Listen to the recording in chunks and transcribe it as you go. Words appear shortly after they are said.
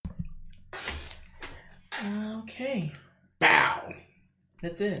Okay. Bow.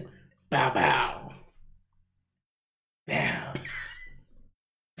 That's it. Bow, bow. Bow.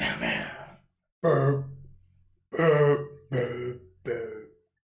 Bow, bow. Burr, burr, burr, burr,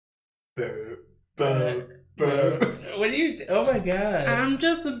 burr, burr, burr. What do you... Oh, my God. I'm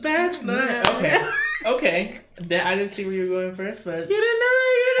just a bachelor. Okay. That I didn't see where you were going first, but... You didn't know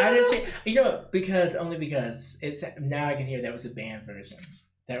that? I didn't see... You know what? Only because it's... Now I can hear that was a band version.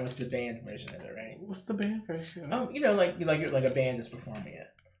 That was the band version of it, right? What's the band version? Oh, you know, like a band is performing it.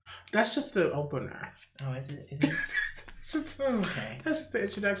 That's just the opener. Oh, is it? It is? Okay. That's just the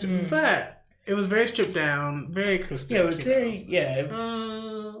introduction. But it was very stripped down, very acoustic. Yeah, it was very... Yeah, it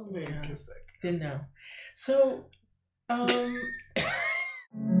was... very acoustic. Didn't know. So,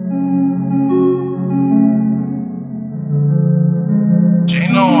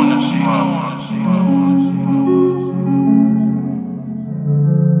 Gino on this motherfucker.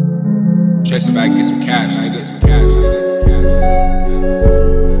 Chasing back, get some cash. I get some cash.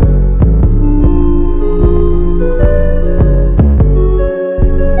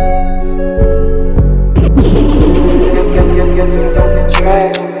 Youngsters on the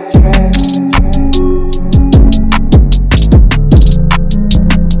track.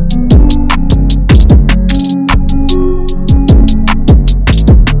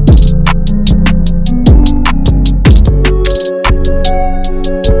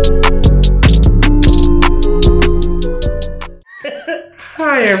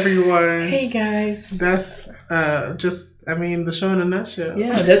 Hi everyone. hey guys. That's the show in a nutshell.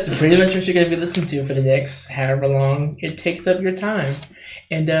 Yeah, that's pretty much what you're going to be listening to for the next however long it takes up your time.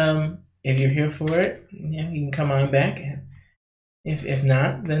 And if you're here for it, you can come on back. If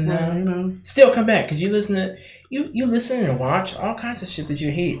not, then still come back, because you listen and watch all kinds of shit that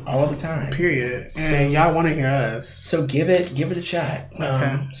you hate all the time. Period. And y'all want to hear us, so give it a shot.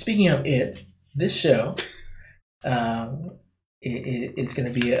 Okay. Speaking of this show, it's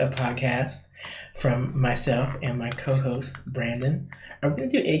going to be a podcast from myself and my co-host Brandon. Are we going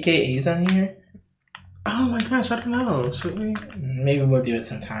to do AKAs on here? Oh my gosh, I don't know. Should we? Maybe we'll do it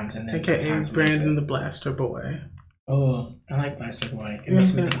sometimes. And then AKA sometimes Brandon the Blaster Boy. Oh, I like Blaster Boy. It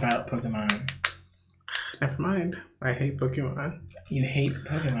makes me think about Pokemon. Never mind. I hate Pokemon. You hate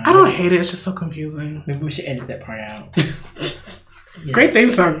Pokemon? I don't hate it. It's just so confusing. Maybe we should edit that part out. Yeah. Great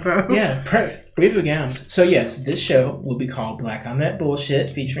theme song, though. Yeah, perfect. Brave Gowns. So yes, this show will be called Black on That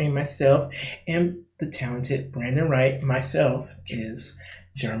Bullshit, featuring myself and the talented Brandon Wright. Myself is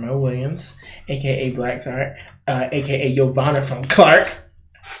Jeremiah Williams, aka Black's Art, aka Giovanna from Clark.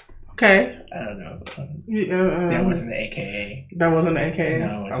 Okay. I don't know. That wasn't the AKA. That wasn't the AKA?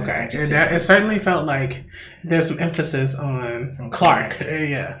 No, it wasn't. Okay. It certainly felt like there's some emphasis on From Clark.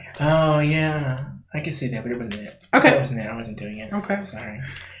 Yeah. Oh, yeah. I can see that, but it wasn't it. Okay. It wasn't it. I wasn't doing it. Okay. Sorry.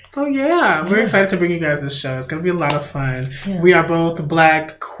 So yeah, we're excited to bring you guys this show. It's going to be a lot of fun. Yeah. We are both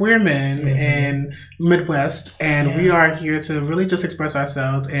Black queer men in Midwest, and we are here to really just express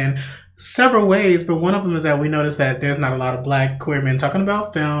ourselves in several ways, but one of them is that we noticed that there's not a lot of Black queer men talking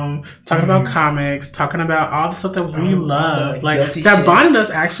about film, talking about comics, talking about all the stuff that we love, like that shit. bonded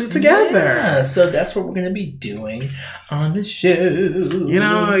us actually together. Yeah, so that's what we're gonna be doing on the show.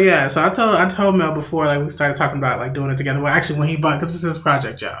 So I told Mel before, like, we started talking about like doing it together. Well, actually, when he bought, because this is his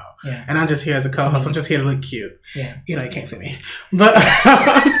project, y'all. Yeah. And I'm just here as a co-host. I'm just here to look cute. Yeah. You can't see me, but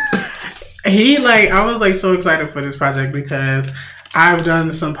I was like so excited for this project because I've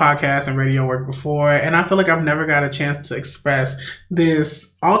done some podcast and radio work before, and I feel like I've never got a chance to express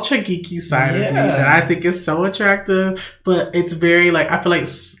this ultra geeky side of me that I think is so attractive, but it's very I feel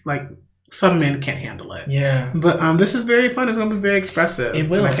like some men can't handle it. Yeah. But this is very fun. It's going to be very expressive. It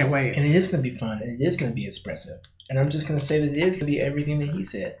will. And I can't wait. And it is going to be fun, and it is going to be expressive. And I'm just going to say that it is going to be everything that he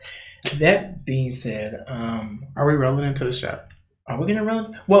said. That being said, are we rolling into the show? Are we going to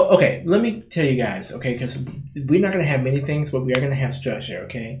run? Well, okay, let me tell you guys, okay, because we're not going to have many things, but we are going to have structure,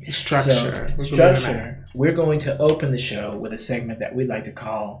 okay? Structure. We're going to open the show with a segment that we'd like to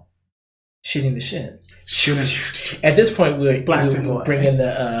call Shitting the Shit. At this point, we'll bring in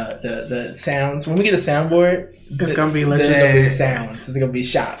the sounds. When we get a soundboard, it's going to be legit. There's going to be sounds. It's going to be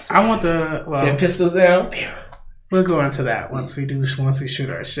shots. I want the pistols down. We'll go into that once we shoot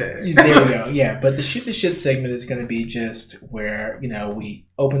our shit. There we go. Yeah, but the Shoot the Shit segment is going to be just where, we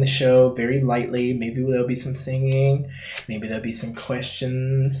open the show very lightly. Maybe there'll be some singing. Maybe there'll be some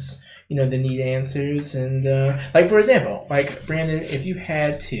questions, that need answers. And, for example, Brandon, if you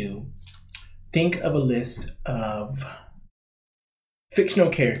had to think of a list of fictional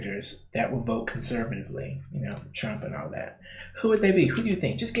characters that will vote conservatively, Trump and all that, who would they be? Who do you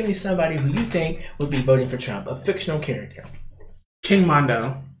think? Just give me somebody who you think would be voting for Trump, a fictional character. King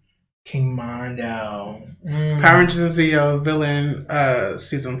Mondo. King Mondo. Power Rangers Zeo villain,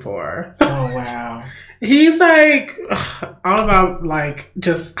 season 4. Oh wow. He's like all about like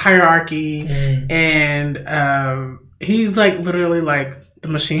just hierarchy, and he's like literally like the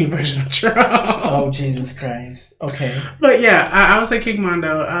machine version of Trump. Oh Jesus Christ. Okay. But yeah, I would say King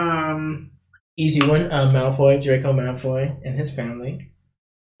Mondo. Easy one. Malfoy, Draco Malfoy, and his family.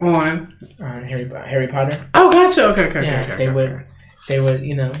 On Harry Potter. Oh, gotcha. Okay. They would,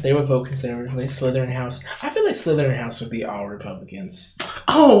 they would vote conservatively. Slytherin House. I feel like Slytherin House would be all Republicans.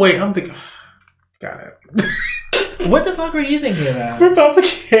 Oh wait, I'm thinking. Got it. What the fuck were you thinking about?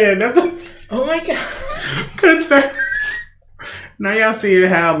 Republican. That's oh my god. concern. Now y'all see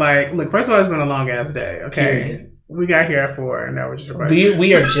how like look. First of all, it's been a long ass day. Okay, we got here at 4, and now we're just recording.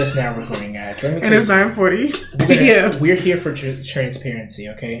 We are just now recording, guys. Let me and it's 9:40. Yeah, we're here for transparency.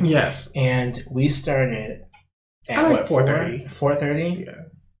 Okay. Yes. And we started at like what 4:30. 4:30. Yeah.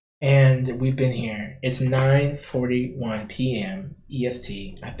 And we've been here. It's 9:41 p.m.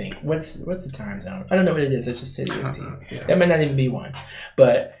 EST. I think. What's the time zone? I don't know what it is. I just said EST. Yeah. That might not even be one.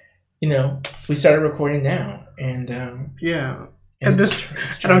 But we started recording now, and yeah. and this,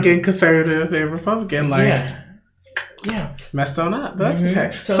 and I'm getting conservative and Republican. Like, yeah, messed on up. But that's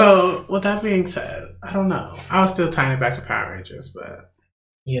okay. So with that being said, I don't know. I was still tying it back to Power Rangers, but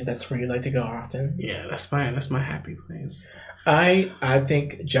yeah, that's where you like to go often. Yeah, that's my happy place. I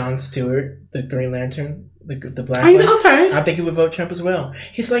think Jon Stewart, the Green Lantern, the black one, okay. I think he would vote Trump as well.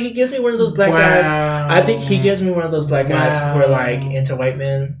 He's like, he gives me one of those black guys. I think he gives me one of those black guys who are like into white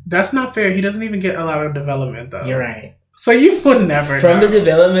men. That's not fair. He doesn't even get a lot of development though. You're right. So you would never From know. the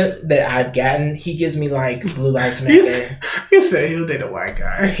development that I've gotten, he gives me like Blue Lives Matter. You said he'll date a white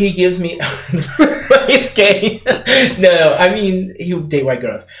guy. He gives me he's gay. No, I mean he would date white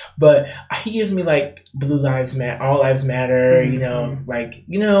girls. But he gives me like Blue Lives Matter, All Lives Matter,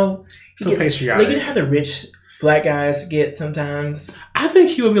 So patriotic. Like how the rich black guys get sometimes. I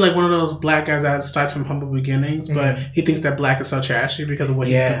think he would be like one of those black guys that starts from humble beginnings, but he thinks that black is so trashy because of what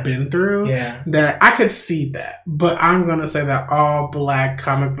he's been through. Yeah. That I could see that. But I'm gonna say that all black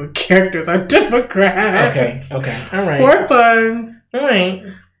comic book characters are Democrats. Okay. All right. For fun. All right.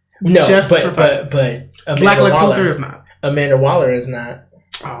 No, but Amanda Black Lex Waller Luthor is not. Amanda Waller is not.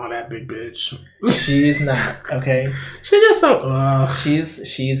 Oh, that big bitch. She's not, okay? She's just so...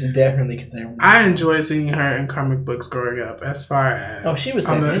 She's definitely considered... I enjoy seeing her in comic books growing up, as far as... Oh, she was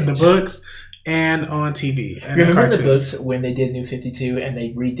on the books and on TV. And remember the books when they did New 52 and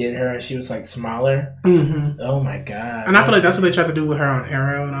they redid her and she was like smaller? Mm-hmm. Oh my god. And I feel like that's what they tried to do with her on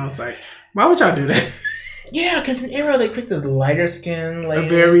Arrow, and I was like, why would y'all do that? Yeah, because in Arrow they picked the lighter skin, like... A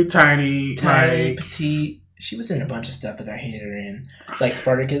very tiny, petite... She was in a bunch of stuff that I hated her in. Like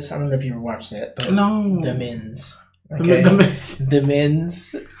Spartacus. I don't know if you ever watched that. But no. The Men's. Okay? The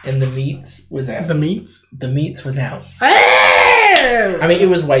Men's and the Meats was out. The Meats? The Meats was out. I mean, it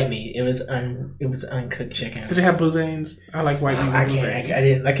was white meat. It was uncooked chicken. Did it have blue veins? I like white meat.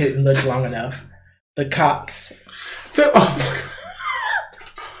 I couldn't look long enough. The cocks. That's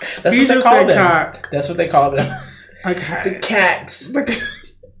what they call them. Cock. That's what they call them. Okay. The cats.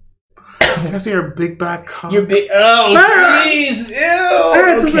 Can I see your big back cock? Your big... Oh, jeez. Ew. I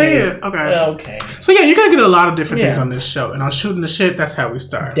had to say it. Okay. So yeah, you're going to get a lot of different things on this show. And on Shooting the Shit, that's how we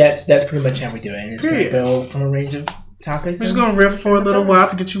start. That's pretty much how we do it. And it's going to go from a range of topics. We're just going to riff for a little while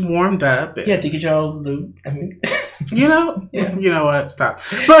to get you warmed up. Yeah, to get y'all loot. I mean... You know what? Stop.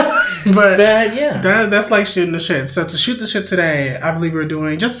 But yeah, that's like Shooting the Shit. So to shoot the shit today, I believe we're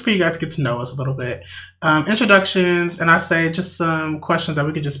doing, just for you guys to get to know us a little bit, introductions, and I say just some questions that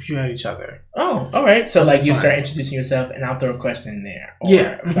we could just spew at each other. Oh, all right. So like you start introducing yourself, and I'll throw a question in there.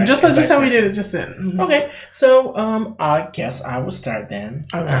 Just how we did it just then. Mm-hmm. Okay. So I guess I will start then.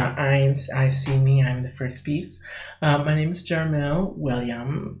 Okay. I see me. I'm the first piece. My name is Jarmel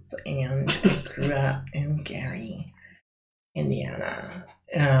Williams, and I grew up in Gary, Indiana.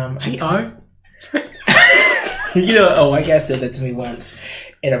 GR? A white guy said that to me once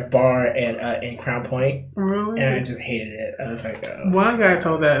in a bar in Crown Point. Really? And I just hated it. I was like, oh. One guy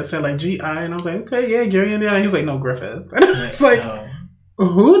told that, said like GI, and I was like, okay, yeah, Gary, Indiana. He was like, no, Griffith. And I was like,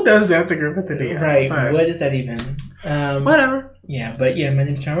 who does that to Griffith, Indiana? Right. But what is that even? Whatever. Yeah, but yeah, my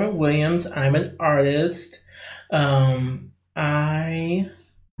name is Jarmel Williams. I'm an artist. I'm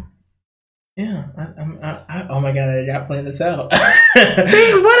oh my god, I got playing this out.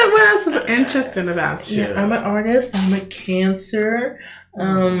 What else is interesting about you? Yeah, I'm an artist. I'm a Cancer.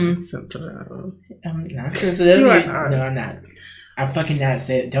 Sensitive. I'm not sensitive. No, I'm not. I'm fucking not.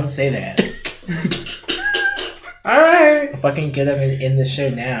 Don't say that. Alright. Fucking get up and end the show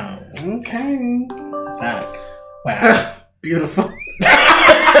now. Okay. Fuck. Wow. Beautiful.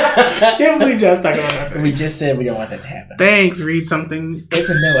 we just talking about nothing. We just said we don't want that to happen. Thanks. Read something. It's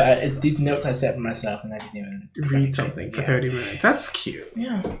a note. These notes I set for myself, and I didn't even Read something for 30 minutes. That's cute.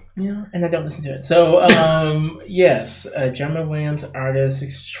 Yeah, and I don't listen to it. So, yes, Jeremy Williams, artist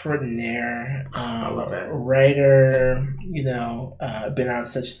extraordinaire, I love it. writer. Been on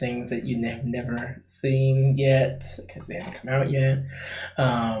such things that you have never seen yet because they haven't come out yet.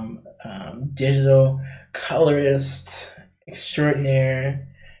 Digital colorist extraordinaire.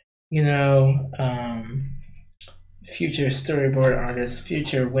 Future storyboard artists,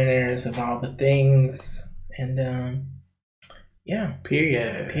 future winners of all the things, and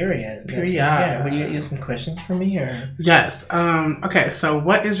Period. Yeah. Would you use some questions for me or? Yes. Okay. So,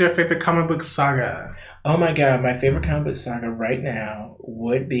 what is your favorite comic book saga? Oh my god, my favorite comic book saga right now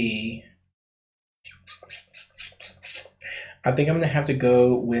would be. I think I'm gonna have to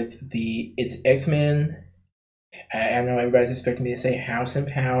go with it's X-Men. I know everybody's expecting me to say House and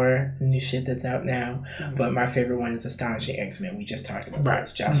Power, the new shit that's out now, but my favorite one is Astonishing X-Men. We just talked about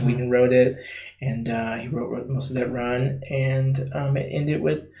this. Joss Whedon wrote it, and he wrote most of that run, and it ended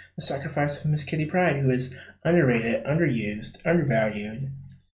with the sacrifice of Miss Kitty Pryde, who is underrated, underused, undervalued,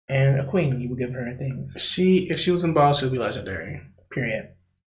 and a queen. You would give her things. If she was in Ball, she would be legendary. Period.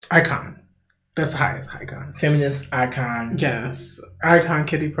 Icon. That's the highest icon. Feminist icon. Yes. Icon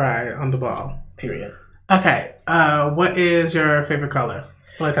Kitty Pryde on the Ball. Period. Okay. What is your favorite color? I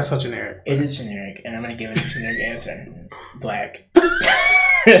feel like that's so generic. It is generic, and I'm going to give it a generic answer. Black.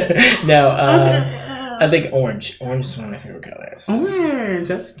 No, I think orange. Orange is one of my favorite colors. Orange.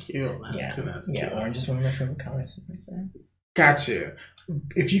 That's cute. That's cute. Orange is one of my favorite colors. Gotcha.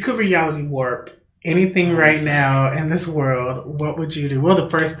 If you could reality warp anything right now in this world, what would you do? Well, the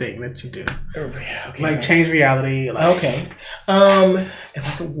first thing that you do. Okay. Like change reality. Okay. If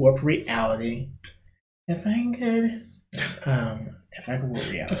I could warp reality. If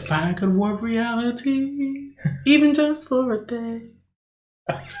I could warp reality, even just for a day.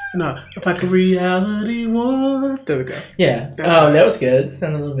 No, if I could reality warp. There we go. Yeah. That was good.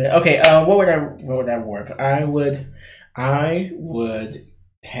 Sound a little bit. Okay. What would I warp? I would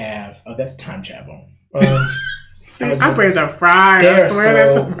have. Oh, that's time travel. Our brains are fried. I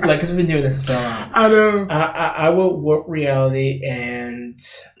swear because we've been doing this so long. I know. I will warp reality and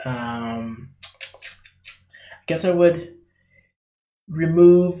I guess I would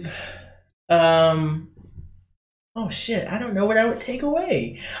remove. Oh shit! I don't know what I would take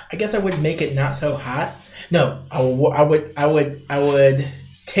away. I guess I would make it not so hot. No, I would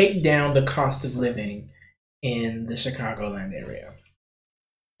take down the cost of living in the Chicagoland area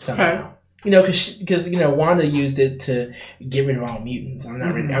somehow. Okay. Because Wanda used it to get rid of all mutants. I'm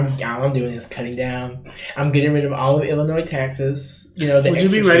not ready. All I'm doing is cutting down. I'm getting rid of all of Illinois taxes. Would you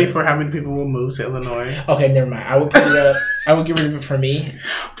be ready for how many people will move to Illinois? Okay, never mind. I would get rid of it for me.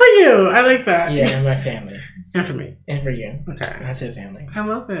 For you, I like that. Yeah, and my family. And for me. And for you. Okay. I said family. I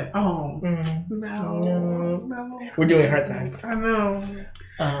love it. Oh. No. We're doing hard times. I know.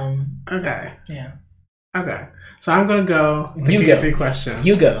 Okay. Yeah. Okay. So I'm going to go. You go. 3 questions.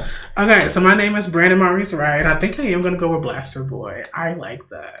 You go. Okay. So my name is Brandon Maurice Wright. I think I am going to go with Blaster Boy. I like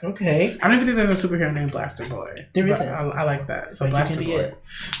that. Okay. I don't even think there's a superhero named Blaster Boy. There isn't. I like that. So Blaster Boy.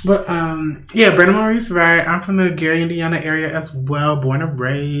 But Brandon Maurice Wright. I'm from the Gary, Indiana area as well. Born and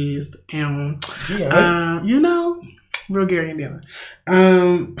raised. And, real Gary, Indiana.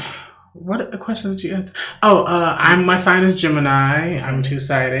 What questions did you answer? My sign is Gemini. I'm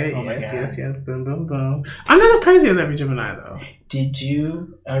 2-sided. Oh yes. Boom, boom, boom. I'm not as crazy as every Gemini, though. Did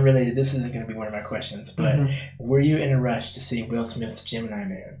you, unrelated, this isn't going to be one of my questions, but were you in a rush to see Will Smith's Gemini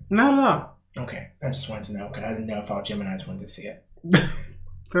Man? Not at all. Okay. I just wanted to know, because I didn't know if all Geminis wanted to see it.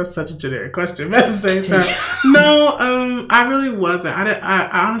 That's such a generic question, but at the same time, no, I really wasn't.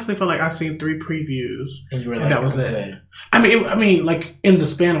 I honestly feel like I've seen 3 previews, and you were like, that was it. Good. I mean, like in the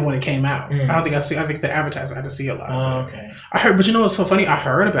span of when it came out. I don't think I think the advertisement I had to see a lot. Okay. I heard, but what's so funny? I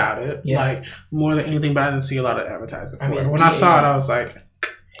heard about it, yeah. like more than anything, but I didn't see a lot of advertising for it. When I saw it, I was like,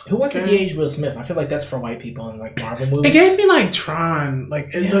 who wants to de-age Will Smith? I feel like that's for white people in like Marvel movies. It gave me like Tron,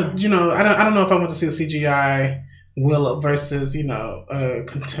 like I don't know if I want to see a CGI Will versus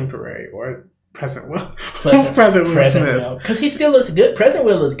contemporary or present Will. Present Will Smith, because he still looks good. Present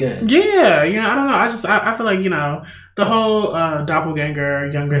Will is good. Yeah, I don't know. I feel like the whole doppelganger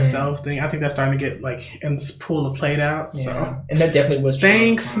younger self thing. I think that's starting to get like in this pool of played out. Yeah. So and that definitely was.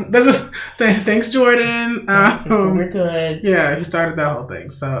 Thanks. Thanks, Jordan. We're good. Yeah, he started that whole thing.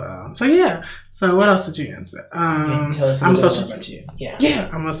 So yeah. So what else did you answer? Tell us a little more about you. Yeah.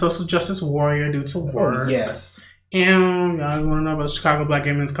 I'm a social justice warrior due to work. Yes. And y'all want to know about the Chicago Black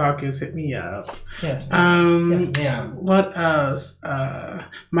Gay Men's Caucus? Hit me up. Yes, ma'am. Yes, ma'am. What else?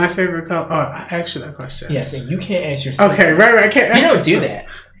 My favorite color. Oh, I asked you that question. Yes, and you can't ask yourself. Okay, right. I can't. You don't ask do yourself. that.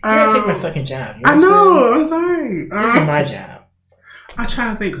 You gotta take my fucking job. You I understand? know. I'm sorry. This is my job. I'm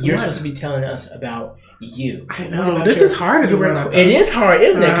trying to think. You're what? supposed to be telling us about you. I know. This is harder than what I thought. It is hard,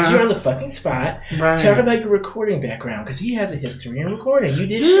 isn't it? Because you're on the fucking spot. Right. Talk about your recording background, because he has a history in recording. You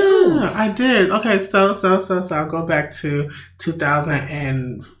did Yeah, shows. I did. Okay, so I'll go back to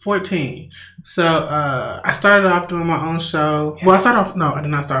 2014. So I started off doing my own show. Well, I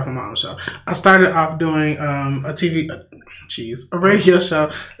did not start off with my own show. I started off doing a radio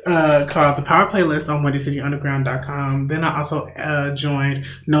show called The Power Playlist on WindyCityUnderground.com. Then I also joined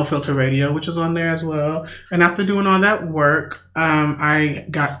No Filter Radio, which is on there as well. And after doing all that work, I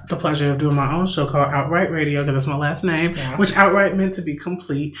got the pleasure of doing my own show called Outright Radio, because that's my last name, which outright meant to be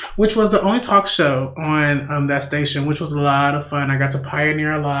complete, which was the only talk show on that station, which was a lot of fun. I got to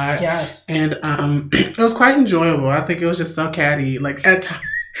pioneer a lot. Yes. And it was quite enjoyable. I think it was just so catty, like at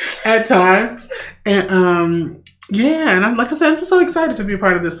times. And yeah, and I'm just so excited to be a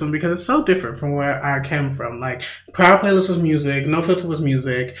part of this one, because it's so different from where I came from. Like, Power Playlist was music, No Filter was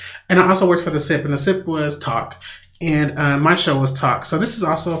music, and I also worked for The SIP, and The SIP was talk. And my show was talk. So this is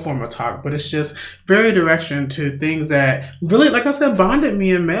also a form of talk, but it's just very direction to things that really, like I said, bonded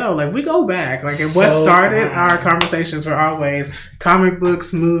me and Mel. Like, we go back. Like, what started our conversations were always comic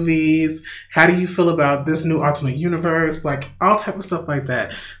books, movies, how do you feel about this new alternate universe? Like, all type of stuff like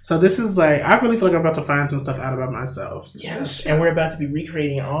that. So this is like, I really feel like I'm about to find some stuff out about myself. Yes, and we're about to be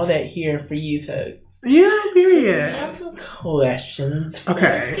recreating all that here for you folks. Yeah, period. So we have some questions for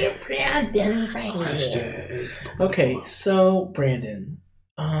Okay. Mr. Brandon. Okay, so Brandon,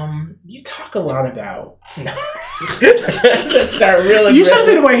 you talk a lot about. Let's start really. You should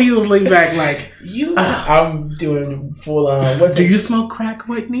see the way he was leaned back, like I'm doing full on. Do you smoke crack,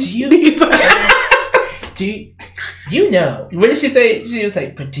 Whitney? Do you know? What did she say? She was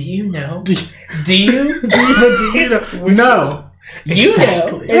like, "But do you know? Do you know? No." You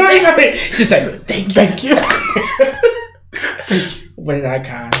Exactly. know. Exactly. She's like, thank you. What an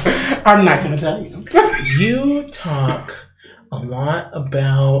icon. I'm not going to tell you. You talk a lot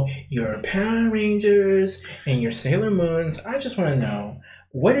about your Power Rangers and your Sailor Moons. I just want to know,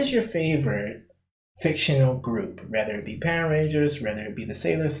 what is your favorite fictional group? Whether it be Power Rangers, whether it be the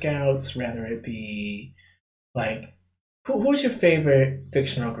Sailor Scouts, whether it be, like, who's your favorite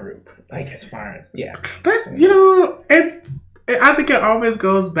fictional group? Like, as far as, yeah. I think it always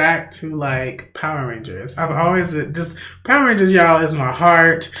goes back to, like, Power Rangers. I've always just Power Rangers, y'all, is my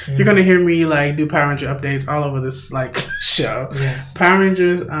heart. Mm-hmm. You're gonna hear me like do Power Ranger updates all over this like show. Yes. Power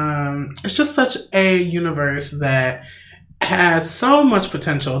Rangers, it's just such a universe that has so much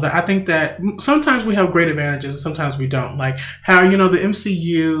potential that I think that sometimes we have great advantages and sometimes we don't. Like how, the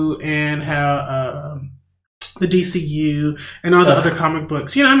MCU and how the DCU and all the other comic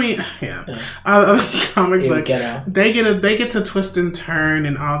books, you know what I mean? Yeah. All the other comic books, they get to twist and turn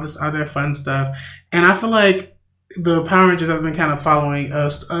and all this other fun stuff. And I feel like the Power Rangers have been kind of following a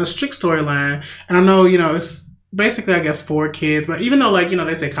strict storyline. And I know, it's basically, I guess, for kids, but even though,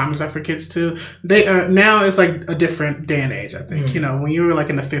 they say comics are for kids too, they are now. It's like a different day and age. I think when you were like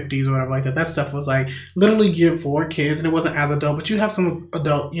in the 50s or whatever like that stuff was like literally geared for kids, and it wasn't as adult. But you have some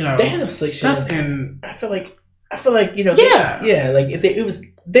adult, they had some slick stuff, shit. and I feel like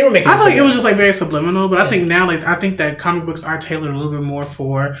they were making. I feel like it was just like very subliminal, but I think now, I think that comic books are tailored a little bit more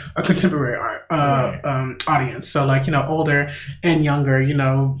for a contemporary audience. So, older and younger,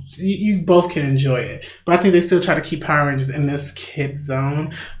 you both can enjoy it. But I think they still try to keep Power Rangers in this kid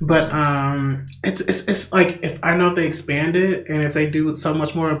zone. But it's like if they expand it and if they do so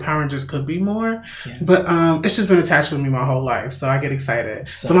much more, Power Rangers could be more. Yes. But it's just been attached with me my whole life, so I get excited.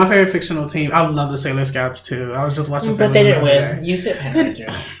 So my favorite fictional team, I love the Sailor Scouts too. I was just watching. But they didn't win. You said Power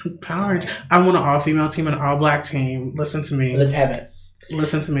Rangers. Power Rangers. I want an all-female team and an all-black team. Listen to me. Let's have it.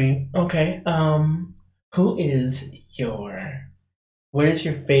 Listen to me. Okay. What is your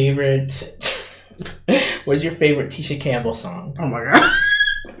favorite? What's your favorite Tisha Campbell song? Oh my god.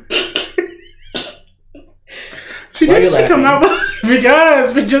 She come out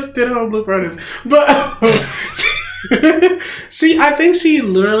because we just did it on Blue Brothers, but I think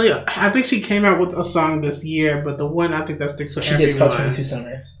she came out with a song this year, but the one I think that sticks with everyone. She did called 22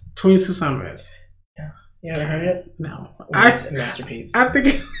 Summers. 22 Summers. Yeah. You ever heard it? No. Masterpiece. I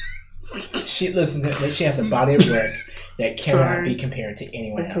think she has a body of work that cannot be compared to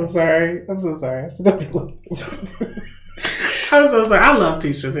anyone else. I'm so sorry. I should have I'm so sorry. I love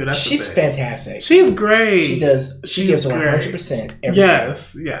Tisha too. She's fantastic. She's great. She does. She gives 100%.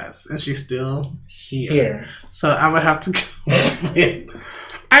 Yes, and she's still here. So I would have to go with.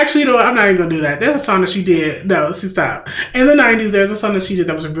 Actually, no, I'm not even gonna do that. There's a song that she did. No, stop. In the '90s, there's a song that she did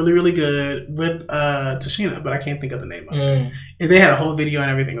that was really, really good with Tashina, but I can't think of the name of it. And they had a whole video and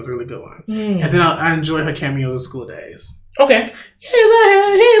everything. It was a really good one. And then I enjoy her cameos in School Days. Okay. Here's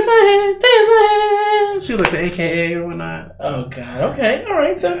my head. She was like the AKA or whatnot. Oh God. Okay. All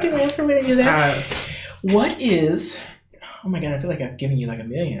right. So good answer. We didn't do that. What is? Oh my God! I feel like I've given you like a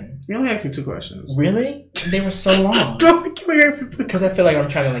million. You only asked me 2 questions. Really? They were so long. Because I feel like I'm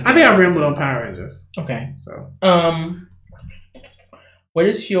trying to like. I think I rambled on Power Rangers. Okay. So.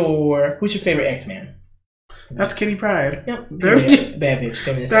 Who's your favorite X-Man? That's Kitty Pryde. Yep. Bad bitch.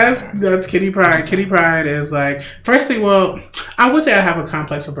 Feminist. That's Kitty Pryde. Kitty Pryde is like, first thing, well, I would say I have a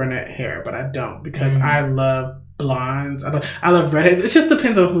complex for brunette hair, but I don't because I love blondes. I love redheads. It just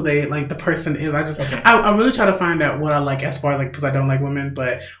depends on who they like the person is. I really try to find out what I like as far as like, because I don't like women,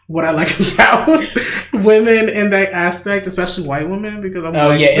 but what I like about women in that aspect, especially white women, because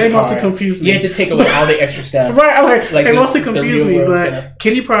they mostly confuse me. You have to take away all the extra stuff. Right, they mostly confuse me, but stuff.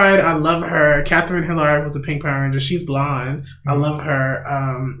 Kitty Pryde, I love her. Catherine Hillard was a Pink Power Ranger. She's blonde. I love her.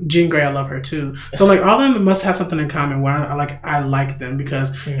 Jean Grey, I love her too. So like all of them must have something in common where I like them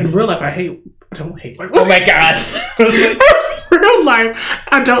because in real life I don't hate. Like, oh my God. Real life,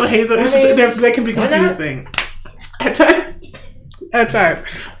 I don't hate them. It's just they can be confusing at times.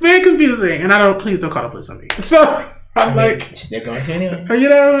 Very confusing, and please don't call the police on me. So I'm like, they're going to anyway. You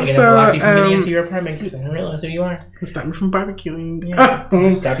know, they're gonna block you from getting into your apartment because they don't realize who you are. Stop me from barbecuing.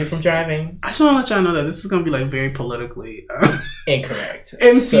 Yeah. Stop you from driving. I just want to let y'all know that this is going to be like very politically incorrect.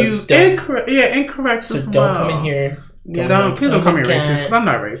 Infused. Incorrect. So don't come in here. Please don't call me racist because I'm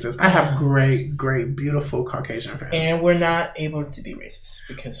not racist. I have great, beautiful Caucasian friends. And we're not able to be racist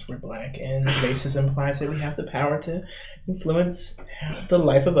because we're black, and racism implies that we have the power to influence the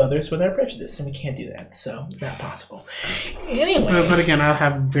life of others with our prejudice, and we can't do that. So, not possible. Anyway. But again, I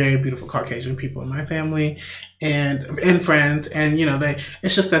have very beautiful Caucasian people in my family and friends, and you know,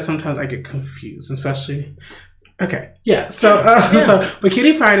 it's just that sometimes I get confused, especially. Okay. Yeah. So, but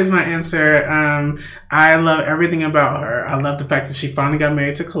Kitty Pryde is my answer. I love everything about her. I love the fact that she finally got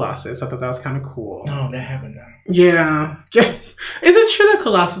married to Colossus. I thought that was kind of cool. Oh, that happened now. Yeah. Is it true that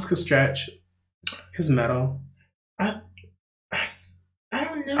Colossus could stretch his metal? I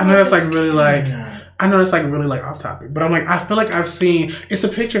don't know. I know that's like really like. I know it's like really like off topic, but I'm like, I feel like I've seen, it's a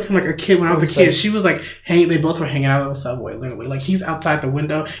picture from like a kid when I was a kid. She was like, they both were hanging out of the subway, literally. Like he's outside the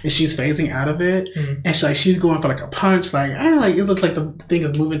window and she's phasing out of it. Mm-hmm. And she's going for like a punch. Like, I don't know, like, it looks like the thing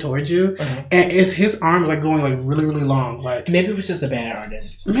is moving towards you. Mm-hmm. And it's his arm like going like really, really long. Like maybe it was just a bad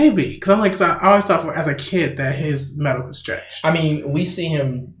artist. Maybe. Cause I always thought as a kid that his metal could stretch. I mean, we see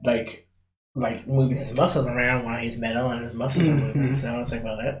him like moving his muscles around while he's metal and his muscles are moving. So I was like,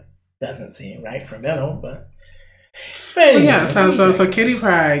 well, that doesn't seem right for metal, but anyway, yeah. So Kitty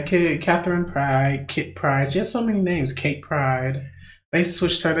Pryde, Catherine Pryde, Kit Pryde. She has so many names. Kate Pryde. They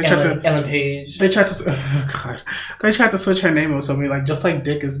switched her. Ellen Page. They tried to. Oh God. They tried to switch her name with somebody like just like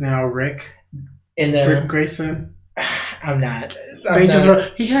Dick is now Rick. Rick Grayson. He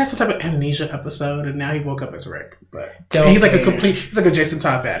had some type of amnesia episode, and now he woke up as Rick. But he's like he's like a Jason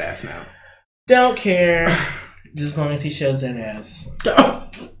Todd badass now. Don't care, just as long as he shows that ass.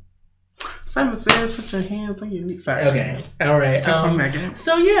 Simon Says, put your hands on your knees. Sorry. Okay. All right. That's from Megan.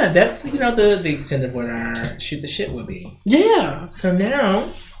 So yeah, that's the extent of what our shoot the shit would be. Yeah. So now,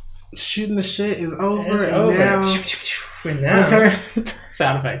 shooting the shit is over. It's over. Okay.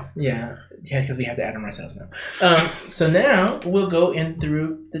 Sound effects. Yeah, because we have to add them ourselves now. So now we'll go in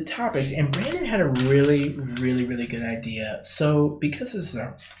through the topics, and Brandon had a really, really, really good idea. So because this is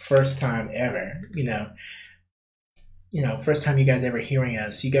our first time ever, first time you guys ever hearing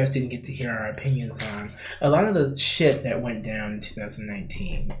us, you guys didn't get to hear our opinions on a lot of the shit that went down in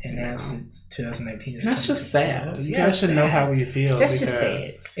 2019. And as it's 2019, that's just sad. You guys should know how we feel. That's just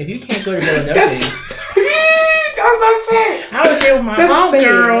sad. If you can't go to Philadelphia, I was here with my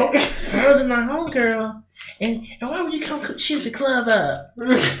homegirl. I was with my homegirl. And why would you come shoot the club up?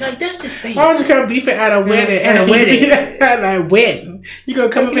 Like, that's just sad. Why would you come beefing at a wedding? At a wedding. You gonna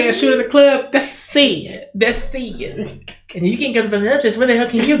come up here and shoot at the club? That's sad. And you can't go to Philadelphia. Where the hell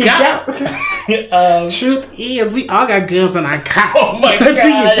can you go? Truth is, we all got guns on our car. Oh my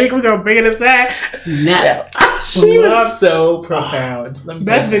God. You think we're gonna bring it aside? No. She was so profound.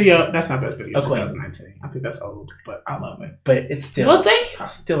 Best video. That's not best video. 2019. I think that's old, but I love it. But it's still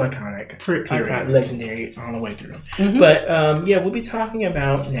iconic. Period. Legendary all the way through. Mm-hmm. But we'll be talking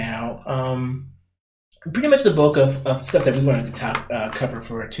about now pretty much the bulk of stuff that we wanted to cover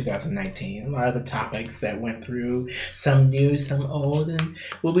for 2019. A lot of the topics that went through, some new, some old, and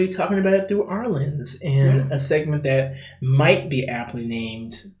we'll be talking about it through our lens in a segment that might be aptly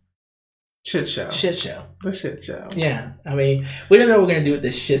named Shit show. Shit show. The shit show. Yeah. I mean, we don't know what we're going to do with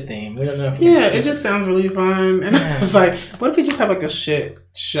this shit theme. We don't know if we're Yeah, it just sounds really fun. And it's like, what if we just have like a shit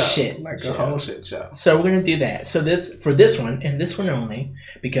show? Like a whole shit show. So we're going to do that. So for this one, and this one only,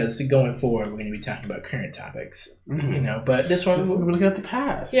 because going forward, we're going to be talking about current topics. Mm-hmm. You know, but this one... We're looking at the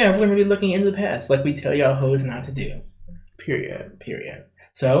past. Yeah, we're going to be looking into the past, like we tell y'all hoes not to do. Period.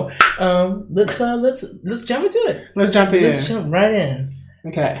 So, let's jump into it. Let's jump in. Let's jump right in.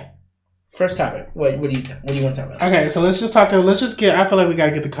 Okay. First topic. What do you want to talk about? Okay, so let's just get. I feel like we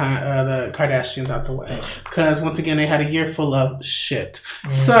gotta get the Kardashians out the way because once again they had a year full of shit.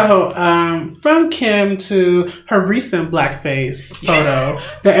 Mm. So from Kim to her recent blackface photo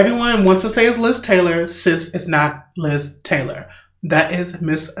that everyone wants to say is Liz Taylor, sis, it's not Liz Taylor. That is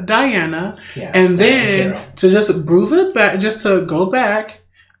Miss Diana. Yes, and then to just prove it back, just to go back.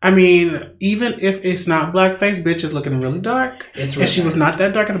 I mean, even if it's not blackface, bitch is looking really dark. It's really and she was not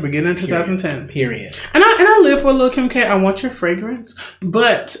that dark at the beginning of 2010. Period. And I live for Lil Kim K. I want your fragrance,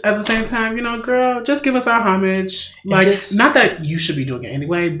 but at the same time, you know, girl, just give us our homage. Like, not that you should be doing it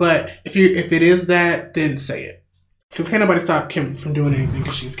anyway, but if it is that, then say it. Because can't nobody stop Kim from doing anything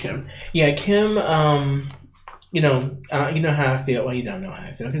because she's Kim. Yeah, Kim. You know how I feel. Well, you don't know how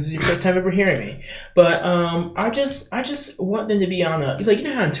I feel because it's your first time ever hearing me. But I just want them to be on a like, you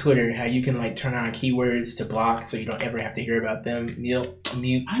know how on Twitter how you can like turn on keywords to block so you don't ever have to hear about them.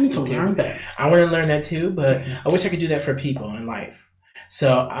 Mute. I need to learn that. I want to learn that too, but I wish I could do that for people in life.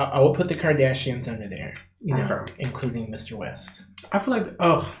 So I will put the Kardashians under there, you know, including Mr. West. I feel like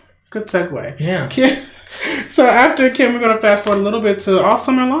good segue. Yeah. So after Kim, we're going to fast forward a little bit to All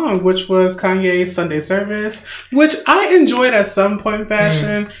Summer Long, which was Kanye's Sunday service, which I enjoyed at some point in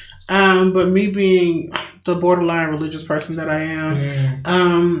fashion. But me being the borderline religious person that I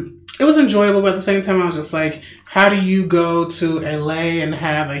am, it was enjoyable. But at the same time, I was just like, how do you go to LA and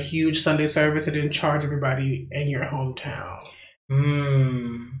have a huge Sunday service and then charge everybody in your hometown?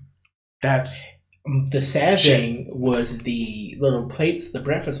 That's... The sad thing was the little plates, the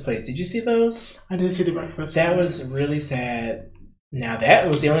breakfast plates. Did you see those? I didn't see the breakfast. That was really sad. Now that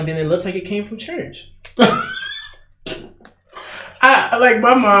was the only thing that looked like it came from church. I like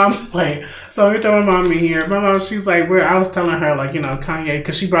my mom. Wait, so let me throw my mom in here. My mom, she's like, I was telling her like, you know, Kanye,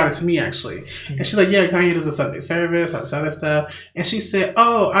 because she brought it to me actually, and she's like, yeah, Kanye does a Sunday service, all this other stuff, and she said,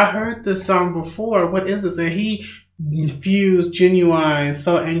 oh, I heard this song before. What is this? And he fused Genuine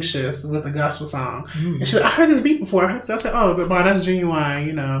So Anxious with a gospel song. And she's like, I heard this beat before. I said, oh, but wow, that's Genuine,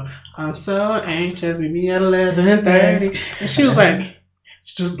 you know. I'm so anxious, meet me at 11:30. And she was like,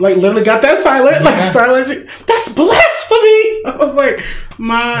 she just like literally got that silent. That's blasphemy. I was like,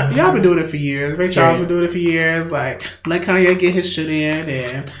 y'all been doing it for years. Ray Charles been doing it for years. Like, let Kanye get his shit in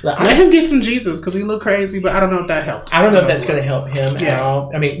and let him get some Jesus because he look crazy, but I don't know if that helped. I don't know if that's going to help him at all.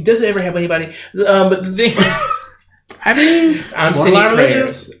 I mean, does it ever help anybody? But the thing... I mean, I'm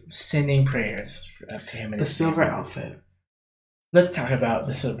sending prayers up to him in the silver outfit. Let's talk about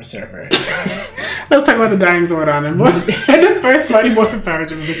the Silver Surfer. Let's talk about the dying Zordon and the first Mighty Morphin Power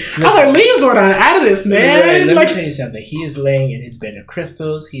Ranger movie. I was like, leave Zordon out of this, man. Right, let me tell you something. He is laying in his bed of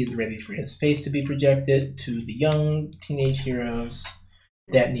crystals. He is ready for his face to be projected to the young teenage heroes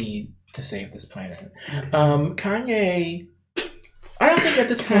that need to save this planet. Kanye, I don't think at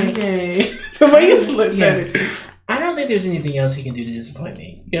this point... Kanye. The way you slid that. I don't think there's anything else he can do to disappoint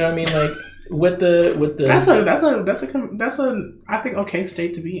me. You know what I mean? Like with the that's a I think okay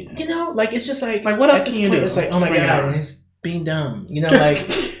state to be in. You know, like it's just like what else can you do? It's like, oh my god, he's being dumb. You know, like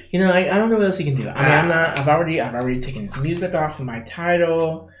I don't know what else he can do. I mean, I've already taken his music off of my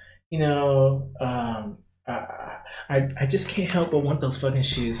title. You know, I just can't help but want those fucking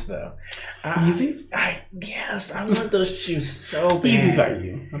shoes though. Yeezys? Yes, I want those shoes so bad. Yeezys are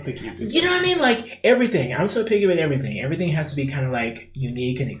you? I think Yeezys. You know what I mean? Like everything. I'm so picky with everything. Everything has to be kind of like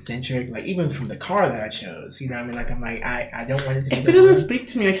unique and eccentric. Like even from the car that I chose. You know what I mean? Like I'm like I don't want it to be. If it doesn't speak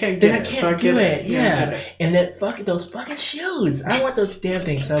to me, I can't get it. Then I can't do it. Yeah. And those fucking shoes. I want those damn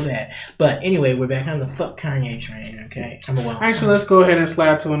things so bad. But anyway, we're back on the fuck Kanye train. Okay. Actually, let's go ahead and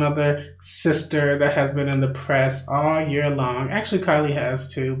slide to another sister that has been in the press all year long. Actually, Kylie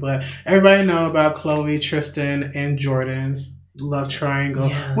has too, but everybody know about Khloe, Tristan, and Jordan's love triangle,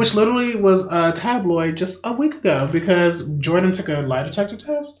 which literally was a tabloid just a week ago because Jordan took a lie detector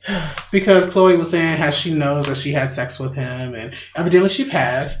test because Khloe was saying how she knows that she had sex with him and evidently she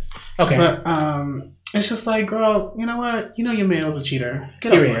passed. Okay. But It's just like, girl, you know what? You know your man was a cheater.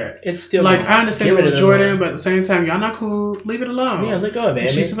 Get Period. over it. It's still like, I understand Get it rid was of Jordan, them. but at the same time, y'all not cool. Leave it alone. Yeah, let go of it. And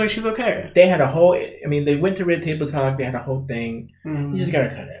I she mean, seems like she's okay. they had a whole. I mean, they went to Red Table Talk. They had a whole thing. Mm. You just gotta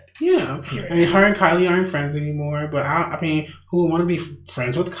cut it. Yeah. Period. I mean, her and Kylie aren't friends anymore, but I mean, who would want to be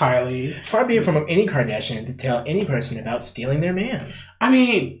friends with Kylie? Far be it from any Kardashian to tell any person about stealing their man. I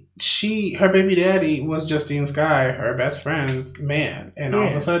mean, her baby daddy was Justine Skye, her best friend's man, and all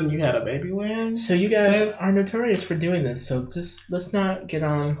of Yeah. a sudden you had a baby win. So you guys Sis? are notorious for doing this. So just let's not get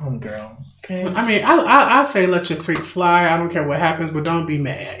on homegirl. Okay. I mean, I say let your freak fly. I don't care what happens, but don't be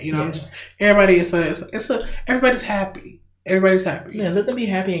mad. You know, Yeah. just everybody. Everybody's happy. Everybody's happy. Yeah, let them be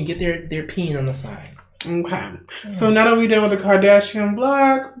happy and get their peen on the side. Okay. So now that we're done with the Kardashian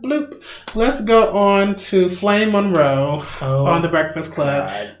bloop, let's go on to Flame Monroe on The Breakfast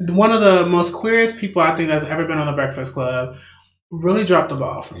Club. God. One of the most queerest people I think that's ever been on The Breakfast Club. Really dropped the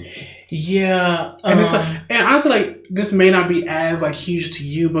ball for me. Yeah. And it's like, and honestly, like, this may not be as like huge to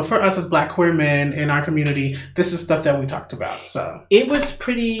you, but for us as Black queer men in our community, this is stuff that we talked about. So it was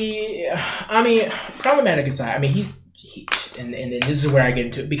pretty. I mean, problematic aside. I mean, and this is where I get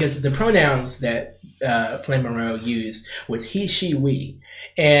into it because the pronouns that Flame Monroe used was he, she, we,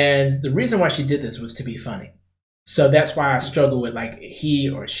 and the reason why she did this was to be funny. So that's why I struggle with like he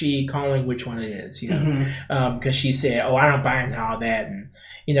or she calling which one it is, you know, because she said, "Oh, I don't buy into all that," and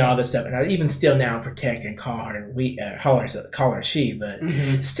you know all this stuff. And I even still now protect and call her call her she, but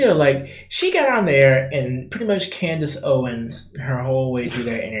still, like she got on there and pretty much Candace Owens her whole way through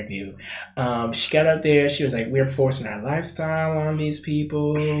that interview. She got up there, she was like, "We're forcing our lifestyle on these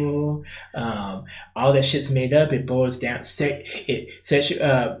people. All that shit's made up. It boils down.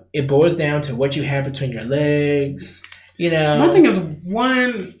 It boils down to what you have between your legs." You know, my thing is,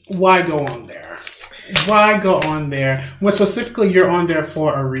 one, why go on there? Why go on there when specifically you're on there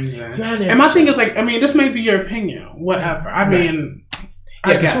for a reason? And my thing is like, I mean, this may be your opinion, whatever. I mean,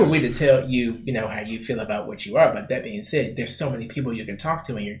 yeah, because who are we to tell you, you know, how you feel about what you are? But that being said, there's so many people you can talk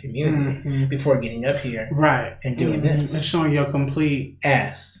to in your community before getting up here, right, and doing this and showing your complete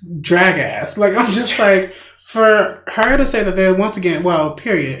drag ass. Like I'm just like. For her to say that they're once again, well,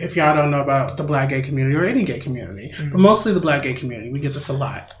 period, if y'all don't know about the Black gay community or any gay community, but mostly the Black gay community, we get this a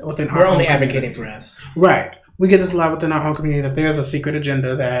lot within our We're only own advocating community. for us. Right. We get this a lot within our own community that there's a secret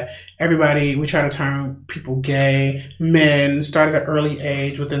agenda that we try to turn people gay, men, start at an early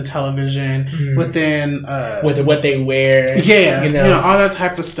age within television, within... with what they wear. Yeah, you know, all that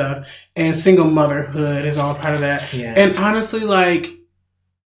type of stuff. And single motherhood is all part of that. Yeah. And honestly, like,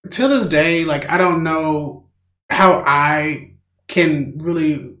 till this day, like, I don't know how I can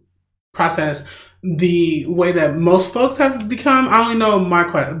really process the way that most folks have become. I only know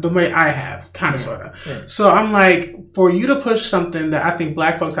the way I have, kind of, sort of. Yeah. So I'm like, for you to push something that I think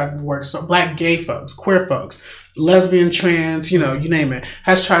Black folks have worked, so Black gay folks, queer folks, lesbian, trans, you know, you name it,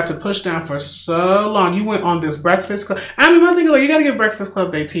 has tried to push down for so long. You went on this Breakfast Club. I mean, my thing is like, you gotta give Breakfast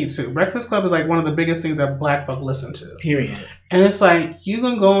Club their tea too. Breakfast Club is like one of the biggest things that Black folk listen to. Period. And it's like, you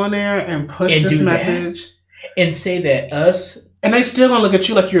gonna go on there and push And this do message. that. And say that us... And they still gonna look at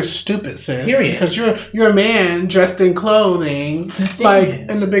you like you're stupid, sis. Period. Because you're a man dressed in clothing, like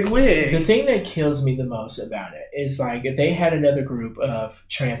in the big wig. The thing that kills me the most about it is like if they had another group of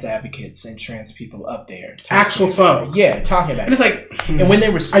trans advocates and trans people up there, Actual folk. talking about And it's it. like, And when they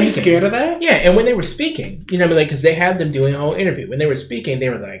were speaking, are you scared of that? Yeah, and when they were speaking, you know, what I mean, like, because they had them doing a whole interview. When they were speaking, they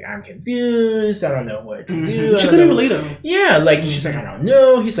were like, "I'm confused. I don't know what to do." She couldn't even lead them. Yeah, like she's like, "I don't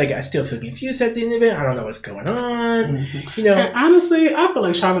know." He's like, "I still feel confused at the end of it. I don't know what's going on." You know, And honestly, I feel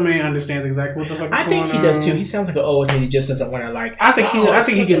like Charlamagne understands exactly what the fuck is I think going he does on. too. He sounds like an old head. He just doesn't want to like. I think he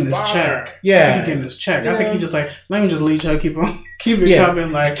such getting a this bar. check. Yeah, I think he getting this check. I think he just like, let me just lead you, keep it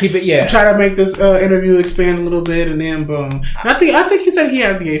coming, like keep it. Yeah, try to make this interview expand a little bit, and then boom. And I think he said he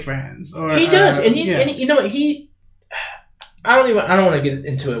has gay friends. Or he does, and he's and you know he. I don't want to get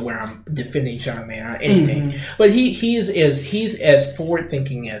into it where I'm defending Charlamagne or anything, but he's as forward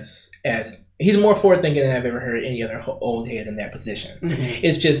thinking as. He's more forward thinking than I've ever heard any other old head in that position.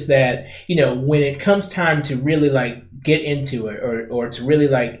 It's just that, you know, when it comes time to really like get into it or to really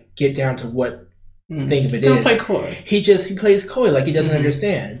like get down to what thing of it is, play coy. He plays coy, like he doesn't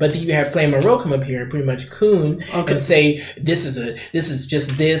understand. But then you have Flame Monroe come up here and pretty much coon and say this is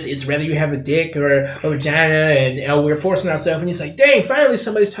just this. It's whether you have a dick or a vagina, and we're forcing ourselves. And he's like, dang, finally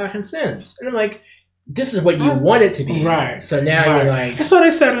somebody's talking sense. And I'm like, this is what you want it to be. Right. So now you're like... And so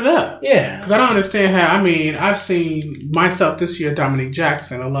they set it up. Yeah. Because I don't understand how... I mean, I've seen myself this year, Dominique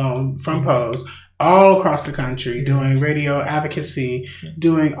Jackson alone from Pose, all across the country doing radio advocacy,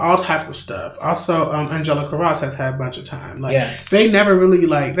 doing all type of stuff. Also, Angelica Ross has had a bunch of time. Like, yes. They never really,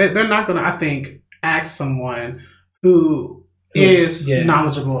 like... They're not going to, I think... ask someone who is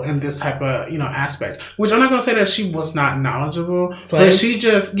knowledgeable in this type of aspect. Which I'm not gonna say that she was not knowledgeable, but she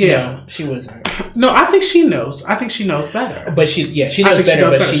just no, she wasn't. No, I think she knows. I think she knows better. But she knows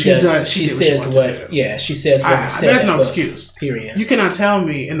better. But she says what. Yeah, she says what. There's no excuse. Period. You cannot tell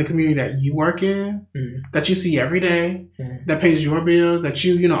me in the community that you work in, that you see every day, that pays your bills, that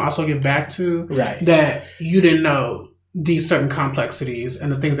you also give back to, right? That you didn't know these certain complexities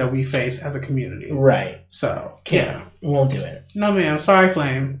and the things that we face as a community. Right. So, won't do it. No, ma'am. Sorry,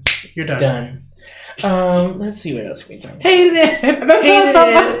 Flame. You're done. Let's see what else we can talk about. Hated it.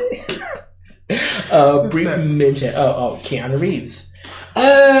 That's brief mention. Keanu Reeves.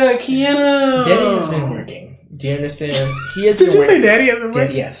 Keanu. Daddy has been working. Do you understand? He has Did you say Daddy has been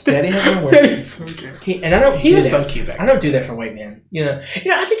working? Yes, Daddy has been working. And I don't. He is so cute. I don't do that for white men.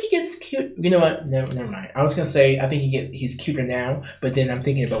 I think he gets cute. You know what? Never mind. I was gonna say I think he's cuter now, but then I'm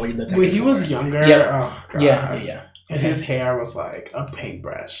thinking about what he looked like when he was younger. Yep. Oh God. Yeah. And his hair was like a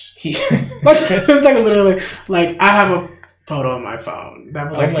paintbrush. It's like literally like I have a photo on my phone that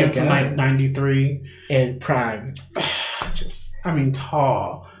was like him from like 93 and prime.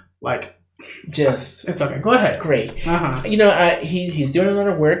 Tall. Like. Just it's okay. Go ahead. Great. He's doing a lot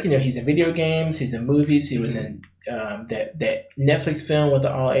of work. He's in video games. He's in movies. He was in that Netflix film with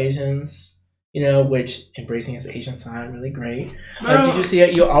the all Asians. Which embracing his Asian side really great. Did you see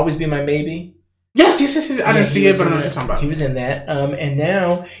it? You'll Always Be My Maybe. Yes. I didn't see it, but I know what you're talking about. He was in that. And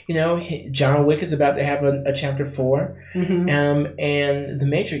now, John Wick is about to have a chapter 4. And The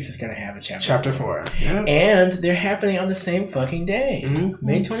Matrix is going to have a chapter 4. Yeah. And they're happening on the same fucking day,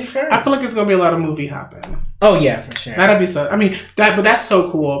 May 21st. I feel like it's going to be a lot of movie hopping. Oh, yeah, for sure. That'd be so. But that's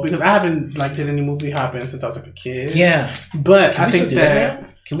so cool because I haven't did any movie hopping since I was like a kid. Yeah. But I think that.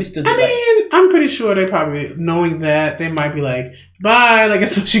 Can we still do I'm pretty sure they probably, knowing that, they might be like, bye,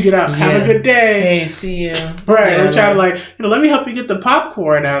 as soon as you get out, have a good day. Hey, see you. Right. They try to let me help you get the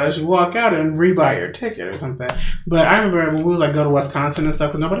popcorn out as you walk out and rebuy your ticket or something. But I remember when we would go to Wisconsin and stuff,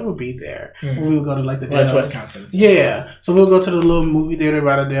 because nobody would be there. When we would go to the Dells. That's Wisconsin. Yeah. So we would go to the little movie theater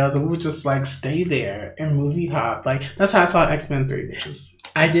by the Dells and we would just stay there and movie hop. That's how I saw X-Men 3, which was...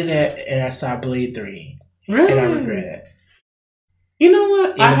 I did that and I saw Blade 3. Really? And I regret it. You know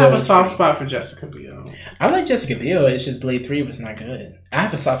what? I have a soft spot for Jessica Biel. I like Jessica Biel. It's just Blade 3 was not good. I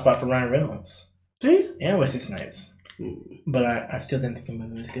have a soft spot for Ryan Reynolds. Do you? Yeah, Wesley Snipes. But I still didn't think the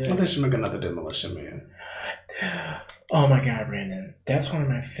movie was good. I think she should make another Demolition Man. Oh my God, Brandon. That's one of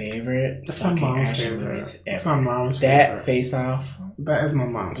my favorite action movies ever. That's my mom's favorite. That Face Off. That is my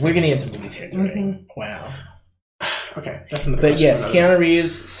mom's We're getting into movies here today. Wow. Okay, that's another question. But yes, Keanu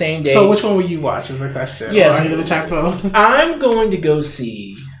Reeves, same day. So which one will you watch is the question? Yes. Are you going to check both? I'm going to go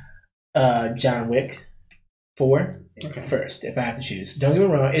see John Wick 4 first, if I have to choose. Don't get me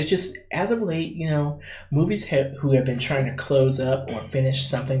wrong. It's just, as of late, movies who have been trying to close up or finish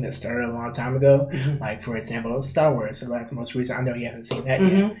something that started a long time ago, like, for example, Star Wars, the most recent. I know you haven't seen that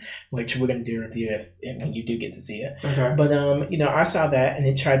yet, which we're going to do a review when you do get to see it. Okay. But, I saw that, and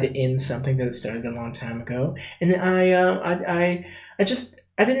it tried to end something that started a long time ago. And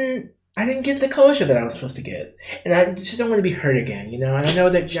I didn't get the closure that I was supposed to get. And I just don't want to be hurt again, And I know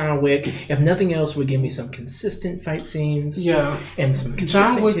that John Wick, if nothing else, would give me some consistent fight scenes. Yeah. And some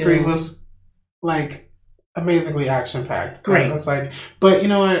consistent John Wick kills. 3 was, amazingly action-packed. Great. It's but you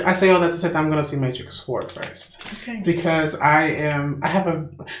know what? I say all that to say that I'm going to see Matrix 4 first. Okay. Because I don't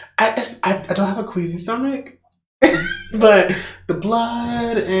have a queasy stomach. But the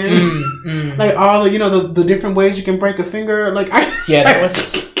blood and all the different ways you can break a finger, that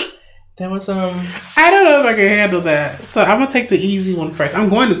was I don't know if I can handle that. So I'm gonna take the easy one first. I'm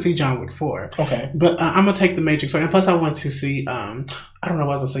going to see John Wick 4. Okay. But I'm gonna take the Matrix. And plus I want to see I don't know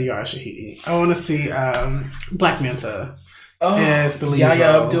what to say Yara Shahidi. I want to see Black Manta as the lead.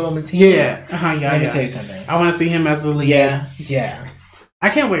 Yahya Abdul-Mateen. Yeah. Let me tell you something. I want to see him as the lead. Yeah. I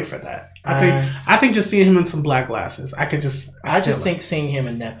can't wait for that. I think just seeing him in some black glasses, I just think seeing him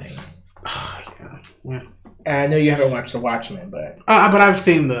in nothing. Yeah. I know you haven't watched The Watchmen, but I've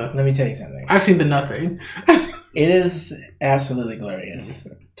seen the. Let me tell you something. I've seen the Nothing. It is absolutely glorious.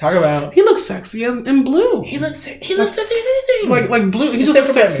 Talk about. He looks sexy in blue. He looks sexy in anything. Like blue. He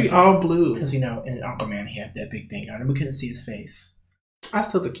looks sexy all blue. Because in Aquaman he had that big thing on him. We couldn't see his face. I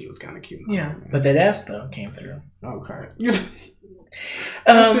still think he was kind of cute. Yeah, but that ass though came through. Okay. Yeah.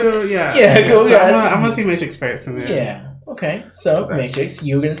 Cool. So I'm gonna see Matrix first, and then. Yeah. Okay, so Matrix,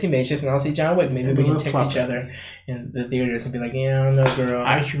 you're gonna see Matrix, and I'll see John Wick. Maybe we can text each other in the theaters and be like, "Yeah, I don't know, girl.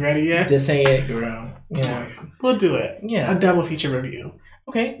 Are you ready yet? This ain't it, girl." Yeah, we'll do it. Yeah, a double feature review.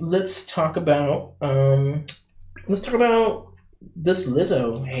 Okay, let's talk about this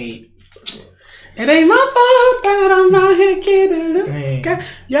Lizzo hate. It ain't my fault that I'm out here getting loose.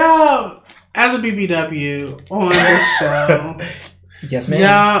 Y'all, as a BBW on this show, yes, ma'am.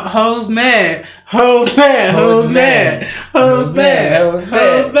 y'all, hoes mad. Hoes mad. Hoes mad. Hoes mad.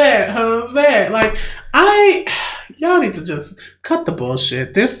 Hoes mad. Hoes mad. Like, y'all need to just cut the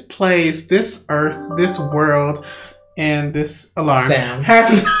bullshit. This place, this earth, this world, and this alarm Sound.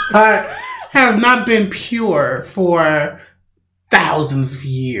 has not been pure for thousands of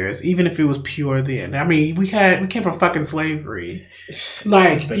years, even if it was pure then. I mean, we came from fucking slavery.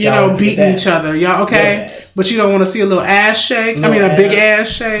 Like, but beating each other. Y'all okay? Yes. But you don't want to see a little ass shake? A big ass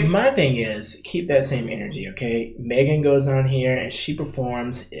shake? My thing is, keep that same energy, okay? Megan goes on here and she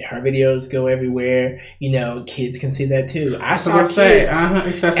performs. Her videos go everywhere. Kids can see that too. I saw kids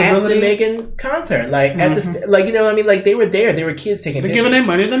at the Megan concert. Like, at the, like, you know what I mean? Like, they were there. They were kids taking pictures. Giving their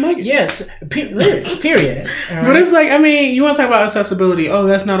money to Megan. Yes. Period. Right? But it's like, I mean, you want to talk about accessibility. Oh,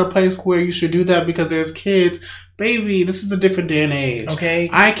 that's not a place where you should do that because there's kids. Baby, this is a different day and age. Okay.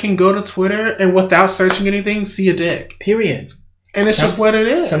 I can go to Twitter and without searching anything, see a dick. Period. And it's just what it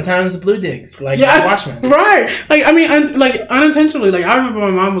is. Sometimes blue dicks, like Watchmen. Right. Like, I mean, unintentionally. Like, I remember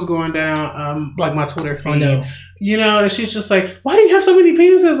my mom was going down, like, my Twitter feed. Oh, no. And she's just like, why do you have so many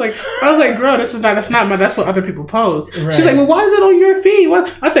penises? Like, I was like, girl, that's what other people post. Right. She's like, well, why is it on your feed?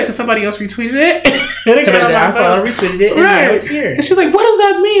 What? I said, because somebody else retweeted it. Somebody that I follow retweeted it, and now it's here. And she's like, what does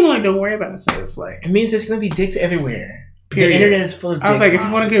that mean? I'm like, don't worry about it. So it's like, it means there's going to be dicks everywhere. Period. The internet is full of dicks. I was like, if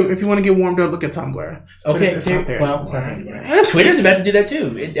you want to get warmed up, look at Tumblr. Okay, it's not there. Well, it's not there. Twitter's about to do that too,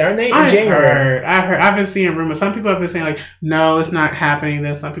 aren't they? I heard. I've been seeing rumors. Some people have been saying like, no, it's not happening.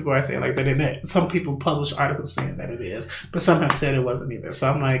 Then some people are saying like that it. Some people publish articles saying that it is, but some have said it wasn't either.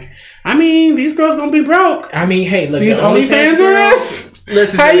 So I'm like, I mean, these girls gonna be broke. I mean, hey, look, these OnlyFans girls.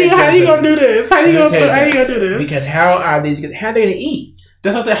 Listen, how you gonna do this? How you gonna do this? Because how are these? How are they gonna eat?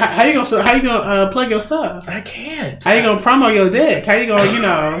 That's what I said. How you gonna plug your stuff? I can't. How you gonna promo your dick? How you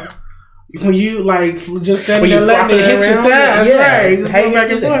gonna when you like just standing there letting it hit your thighs, right? Just go back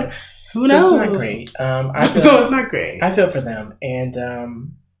and forth. Who knows? So it's not great. It's not great. I feel for them, and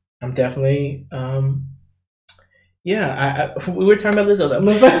I'm definitely we were talking about Lizzo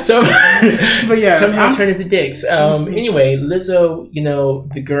though. So, but yeah, somehow turned into dicks. Anyway, Lizzo,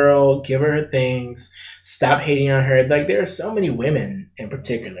 the girl, give her things. Stop hating on her. Like, there are so many women in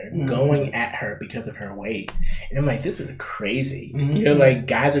particular going at her because of her weight. And I'm like, this is crazy. Like,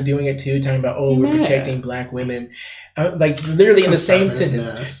 guys are doing it too, talking about, we're protecting black women. Like, literally in the same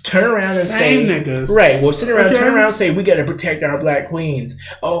sentence. Turn around and say, niggas. Right, well, turn around and say, we gotta protect our black queens.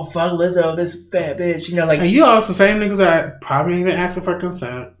 Oh, fuck Lizzo, this fat bitch. And you also the same niggas that probably ain't even asking for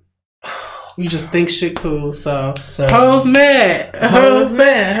consent. You just think shit cool, so hoes mad. Hoes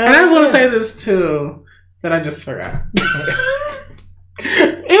mad. And I want to say this too. That I just forgot.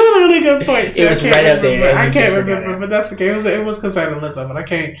 It was a really good point. Too. It was right up there. I can't remember, but that's okay. It was concerning Lizzo, but I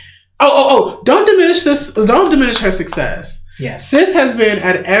can't. Don't diminish this. Don't diminish her success. Yes. Sis has been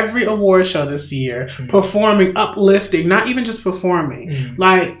at every award show this year, performing, uplifting, not even just performing.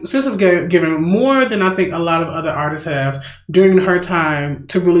 Like, Sis has given more than I think a lot of other artists have during her time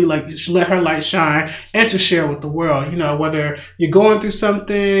to really, like, let her light shine and to share with the world. Whether you're going through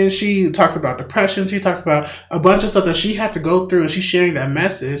something, she talks about depression, she talks about a bunch of stuff that she had to go through, and she's sharing that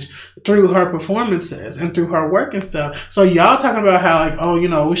message through her performances and through her work and stuff. So y'all talking about how, like,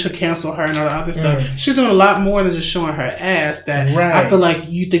 we should cancel her and all the other stuff. She's doing a lot more than just showing her ass. That I feel like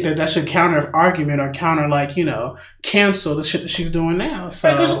you think that should counter argument or counter cancel the shit that she's doing now. So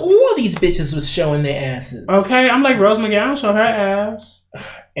because all these bitches was showing their asses. Okay, I'm like Rose McGowan showed her ass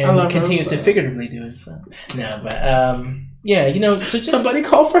and continues to figuratively do it. So. No, but so just somebody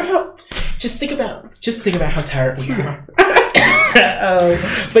call for help. Just think about how tired we are.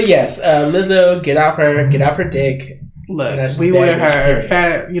 But yes, Lizzo, get off her dick. Look, we wear her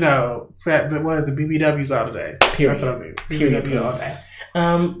fat, but what is the BBWs all day? Period. That's what I mean. BBW all day.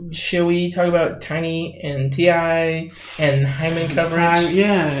 Shall we talk about Tiny and T.I. and Hyman coverage?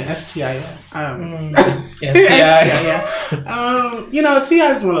 STI. STI.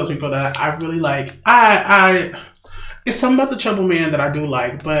 T.I. is one of those people that I really like. It's something about the Trouble Man that I do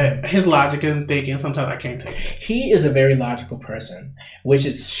like, but his logic and thinking, sometimes I can't take it. He is a very logical person, which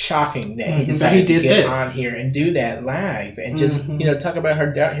is shocking that he decided to get on here and do that live and just, talk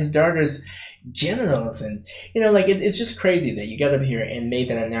about his daughter's genitals. And, it's just crazy that you got up here and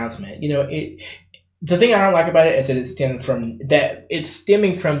made that announcement. The thing I don't like about it is that it's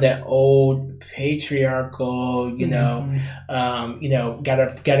stemming from that old patriarchal,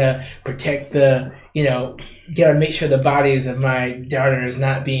 gotta protect the, gotta make sure the bodies of my daughter is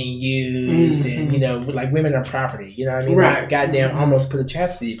not being used, and like women are property. You know what I mean? Right. Like, goddamn, almost put a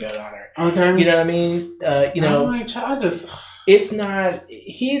chastity belt on her. Okay. You know what I mean? I just. It's not.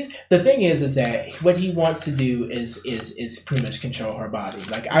 The thing is that what he wants to do is pretty much control her body.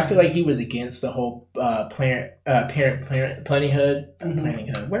 Like I feel like he was against the whole parenthood.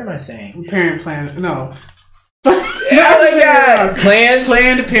 What am I saying? No. Oh my God!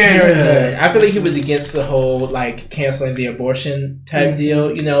 Planned Parenthood. I feel like he was against the whole like canceling the abortion type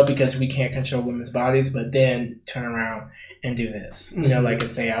deal. Because we can't control women's bodies, but then turn around and do this. Like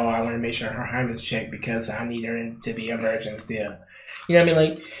and say, oh, I want to make sure her hymen's checked because I need her to be a virgin still. You know what I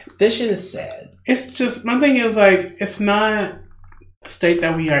mean? Like this shit is sad. It's just my thing is like it's not the state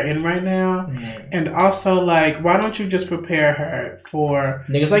that we are in right now, and also like why don't you just prepare her for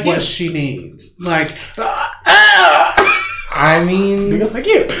niggas like what you. she needs? Like, I mean, niggas like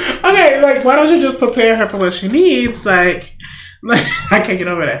you. Okay, like why don't you just prepare her for what she needs? Like I can't get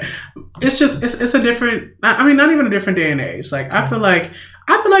over that. It's just it's a different. I mean, not even a different day and age. Like I feel like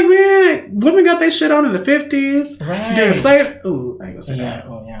man, women got their shit on in the 50s during slavery. Ooh, I ain't gonna say that.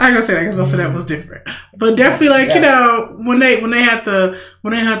 Oh, yeah. I ain't gonna say that because most of that was different. But definitely, like when they had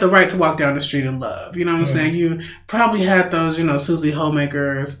the right to walk down the street in love. You know what I'm saying? You probably had those, Susie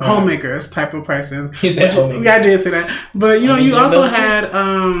homemakers type of persons. He said homemakers. Yeah, I did say that. But you also had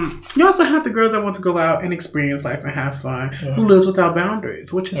the girls that want to go out and experience life and have fun, who lives without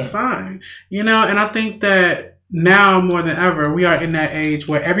boundaries, which is fine. And I think that now more than ever, we are in that age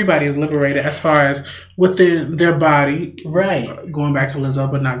where everybody is liberated as far as within their body. Right. Going back to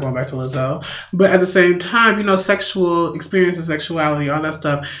Lizzo, but not going back to Lizzo. But at the same time, sexual experiences, sexuality, all that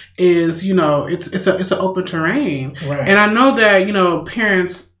stuff is, it's an open terrain. Right. And I know that,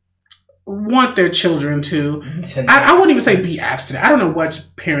 parents want their children to, I wouldn't even say be abstinent. I don't know what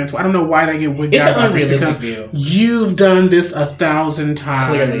parents, I don't know why they get wigged out. It's an unrealistic view. You've done this 1,000 times.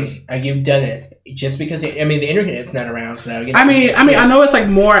 Clearly. You've done it. Just because the internet's not around, so I know it's like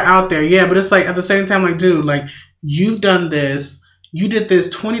more out there, yeah, but it's like at the same time, like, dude, like you've done this, you did this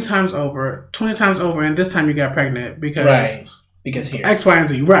 20 times over, and this time you got pregnant because here X, Y, and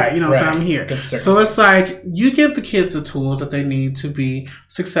Z, right? So I'm here. So it's like you give the kids the tools that they need to be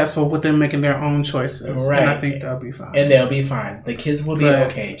successful with them making their own choices, right? And I think they'll be fine. And they'll be fine. The kids will be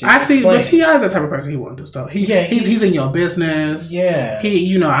okay. Just but T.I. is that type of person. He won't do stuff. He's in your business. Yeah.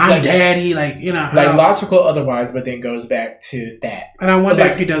 I'm like, daddy. Logical otherwise, but then goes back to that. And I wonder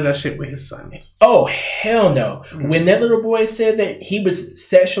if he does that shit with his sons. Oh hell no! Mm-hmm. When that little boy said that he was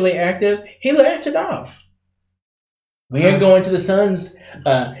sexually active, he laughed it off. We ain't going to the son's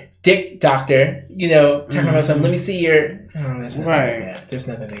dick doctor, talking about something. Let me see your. Oh, there's nothing like that. There's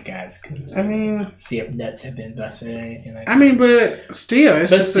nothing that guys can see if nuts have been busted or anything like that. I mean, but still,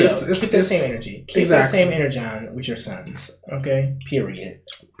 it's keep that same energy. Keep that same energy on with your sons. Okay? Period.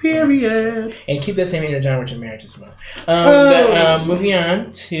 And keep that same energy on with your marriage as well. Moving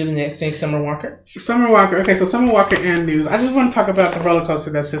on to the next thing, Summer Walker. Okay, so Summer Walker and news. I just want to talk about the roller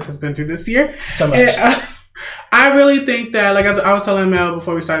coaster that Sis has been through this year. So much. I really think that, like I was telling Mel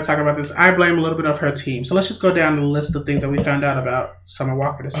before we started talking about this, I blame a little bit of her team. So let's just go down the list of things that we found out about Summer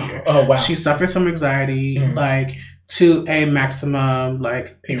Walker this year. Oh, wow. She suffers from anxiety, to a maximum,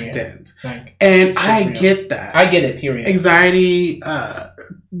 extent. And I get that. I get it, period. Anxiety,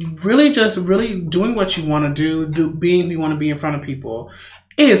 really doing what you want to do, being who you want to be in front of people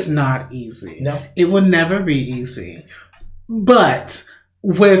is not easy. No. It will never be easy. But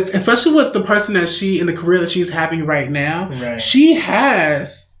especially with the person that in the career that she's having right now, she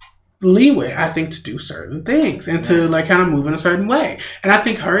has leeway, I think, to do certain things and to kind of move in a certain way. And I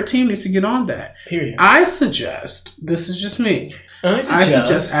think her team needs to get on that. Period. I suggest, this is just me, I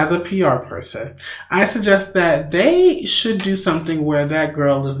suggest as a PR person, I suggest that they should do something where that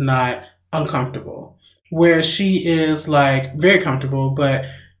girl is not uncomfortable, where she is very comfortable, but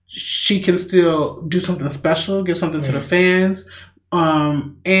she can still do something special, give something to the fans,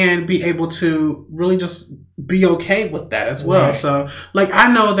 and be able to really just be okay with that as well. Right. So,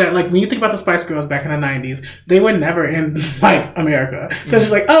 I know that, when you think about the Spice Girls back in the 90s, they were never in, America. They're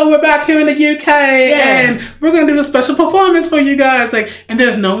just we're back here in the UK, and we're going to do a special performance for you guys. And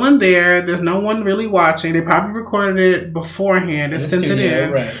there's no one there. There's no one really watching. They probably recorded it beforehand and sent it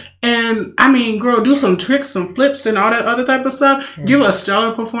in. Right. And, I mean, girl, do some tricks, some flips, and all that other type of stuff. Mm-hmm. Give a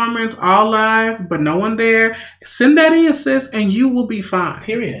stellar performance, all live, but no one there. Send that in, sis, and you will be fine.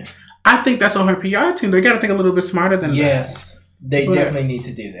 Period. I think that's on her PR team. They got to think a little bit smarter than that. Yes. They definitely need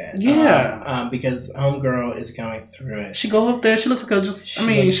to do that. Yeah. Because Homegirl is going through it. She go up there. She looks like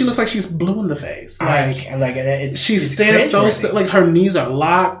she looks like she's blue in the face. She stands so still. Her knees are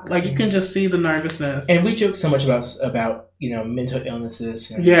locked. You can just see the nervousness. And we joke so much about mental illnesses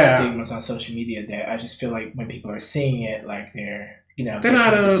and stigmas on social media that I just feel like when people are seeing it, you know, They're get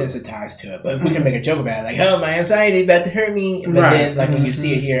not desensitized to it. But we can make a joke about it, like, oh, my anxiety about to hurt me. But then, like, when you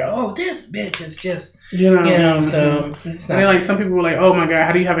see it here, oh, this bitch is just, you know, so it's not. And then, like, some people were like, oh my God,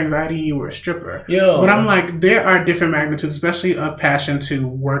 how do you have anxiety? You were a stripper. Yo. But I'm like, there are different magnitudes, especially of passion to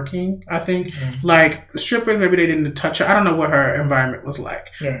working, I think. Like, strippers, maybe they didn't touch her. I don't know what her environment was like.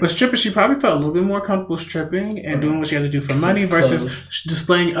 Yeah. But strippers, she probably felt a little bit more comfortable stripping and doing what she had to do for money versus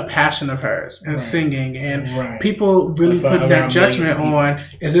displaying a passion of hers and singing. And people really put that judgment on,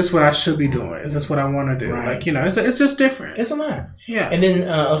 is this what I should be doing? Is this what I want to do? Like, you know, it's just different. It's a lot. Yeah. And then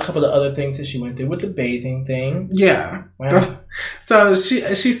a couple of other things that she went through with the bathing thing. Yeah. Wow. So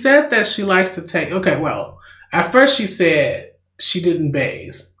she said that she likes to take, okay, well, at first she said she didn't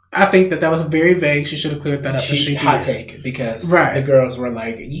bathe. I think that was very vague. She should have cleared that up. She hot take, because the girls were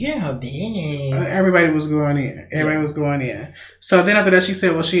like, yeah, babe. Everybody was going in. Everybody was going in. So then after that, she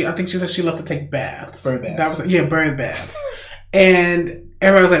said, well, I think she said she loved to take baths. Bird baths. Bird baths. And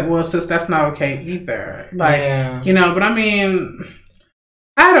everybody was like, well, sis, that's not okay either. Like, you know, but I mean,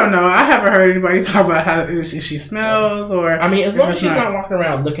 I don't know. I haven't heard anybody talk about how if she smells or. I mean, as long as she's not walking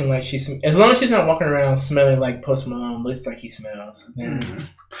around looking like as long as she's not walking around smelling like Post Malone looks like he smells. Then.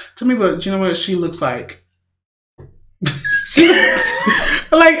 To me, but you know what she looks like?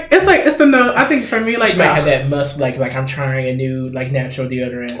 Like it's the nose. I think for me, like she might have that musk, like I'm trying a new like natural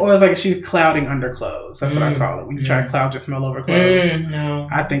deodorant, or it's like she's clouding under clothes. That's what I call it. When you try to cloud your smell over clothes. No,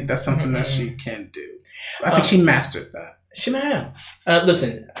 I think that's something that she can do. I think she mastered that. She might have.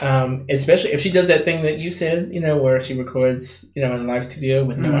 Listen, especially if she does that thing that you said, you know, where she records, you know, in a live studio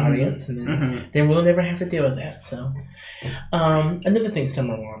with no audience, and then we'll never have to deal with that. So, another thing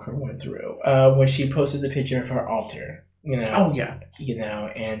Summer Walker went through when she posted the picture of her altar, you know. Oh yeah. You know,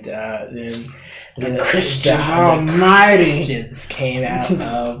 and then the Christians Almighty Christians came out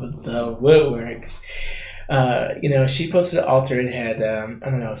of the woodworks. You know, she posted an altar. It had I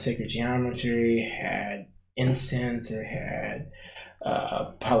don't know, sacred geometry, had incense, it had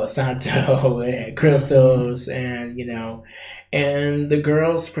Palo Santo, it had crystals, and you know, and the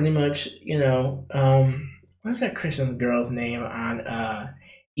girls pretty much, you know, what's that Christian girl's name on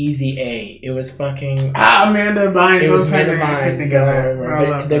Easy A? It was fucking Amanda Bynes. It was Amanda Bynes.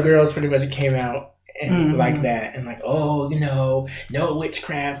 But the girls pretty much came out and like that, and like, oh, you know, no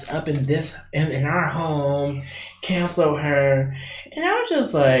witchcraft up in this in our home, cancel her. And I was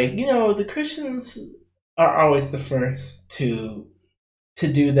just like, you know, the Christians are always the first to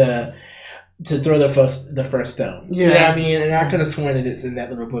do to throw the first stone. Yeah. You know what I mean? And I could have sworn that it's in that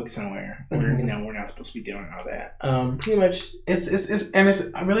little book somewhere where, you know, we're not supposed to be doing all that. Pretty much. It's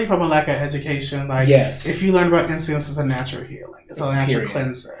really from a lack of education. Like, if you learn about incense, it's a natural healing. It's a natural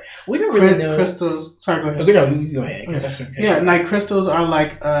cleanser. We don't really know. Crystals. Sorry, go ahead. No, you go ahead. That's okay. Yeah, like crystals are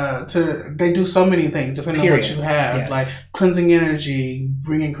like they do so many things depending on what you have, like cleansing energy,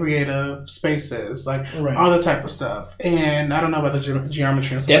 bringing creative spaces, like all the type of stuff. And I don't know about the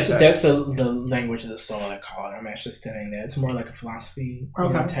geometry. And stuff that's the language of the soul, I call it. I'm actually studying that. It's more like a philosophy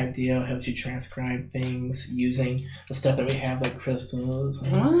type deal. Helps you transcribe things using the stuff that we have, like crystals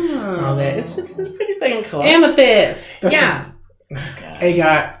and all that. It's pretty fucking cool. Amethyst. Oh, hey,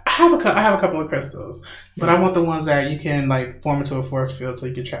 God, I have a couple of crystals, but I want the ones that you can like form into a force field so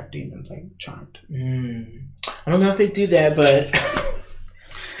you can trap demons, like Charmed. I don't know if they do that, but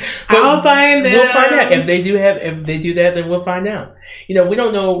I'll find them. We'll find out if they do that. Then we'll find out. You know, we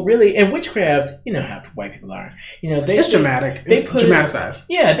don't know really. And witchcraft, you know how white people are. You know, it's dramatic. It's dramatized.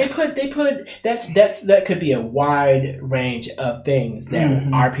 Yeah, they put that could be a wide range of things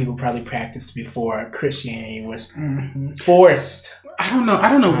that our people probably practiced before Christianity was forced. I don't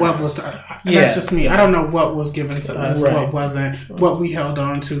know what was. That's just me. I don't know what was given to us, what wasn't, what we held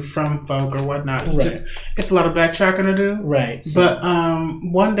on to from folk or whatnot. Just it's a lot of backtracking to do. Right. So, but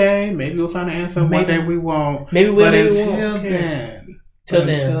one day maybe we'll find an answer. One day we won't. Maybe we'll. But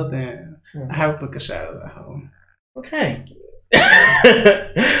until then, I have a book of shadows at home. Okay.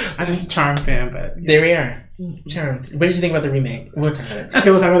 I'm just a Charmed fan, but there we are. Charmed. What did you think about the remake? We'll talk about that.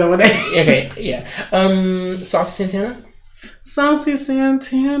 Okay, we'll talk about that one day. Okay. Yeah. Saucy Santana. Saucy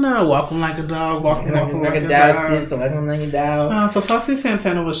Santana, walking like a dog, walking like a dog. Walking like a dog. So Saucy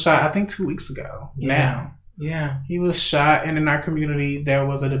Santana was shot, I think, 2 weeks ago. Yeah. He was shot, and in our community, there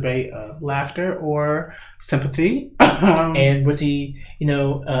was a debate of laughter or sympathy. And was he, you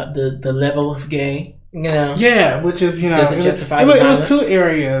know, the level of gay? You know? Yeah, which is, Doesn't justify it was violence. two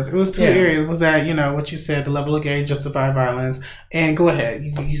areas. It was two Yeah. areas. Was that, what you said, the level of gay justify violence. And go ahead.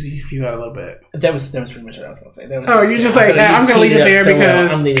 You got a little bit. That was pretty much what I was going to say. That was Oh, you're just like, I'm going to leave it there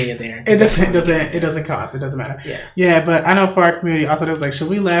because I'm leaving it there. It doesn't cost. It doesn't matter. Yeah. Yeah, but I know for our community also there was like, should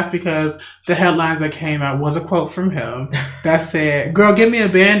we laugh because the headlines that came out was a quote from him that said, "Girl, give me a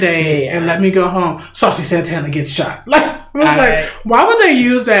Band-Aid and let me go home. Saucy Santana gets shot." Like, I was like, why would they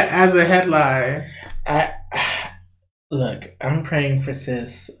use that as a headline? Look, I'm praying for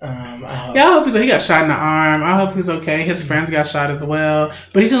sis. I hope he got shot in the arm. I hope he's okay. His friends got shot as well,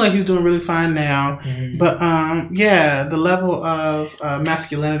 but he seems like he's doing really fine now. Mm-hmm. But the level of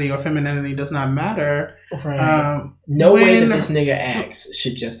masculinity or femininity does not matter. Right. No way that this nigga acts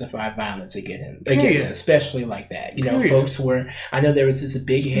should justify violence against him, especially like that. Folks were. I know there was this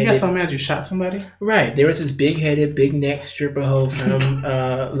big headed. You got so mad you shot somebody. Right. There was this big headed, big neck stripper hoe from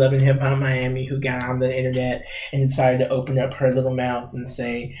Love and Hip Hop Miami who got on the internet and decided to open up her little mouth and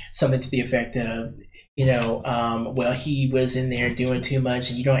say something to the effect of, well, he was in there doing too much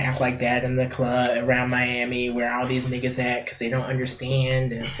and you don't act like that in the club around Miami where all these niggas at because they don't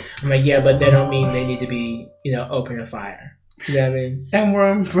understand. And I'm like, yeah, but that don't mean they need to be, opening a fire. You know what I mean? And we're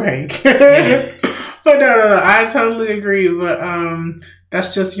on break. But no, I totally agree. But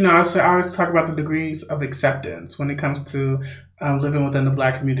that's just, I always talk about the degrees of acceptance when it comes to living within the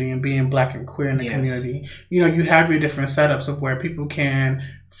Black community and being Black and queer in the community. You have your different setups of where people can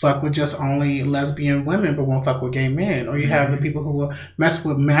fuck with just only lesbian women but won't fuck with gay men. Or you have the people who will mess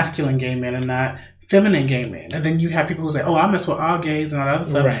with masculine gay men and not feminine gay men. And then you have people who say, oh, I mess with all gays and all that other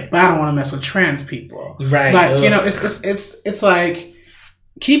stuff, but I don't want to mess with trans people. Right. Like, it's like,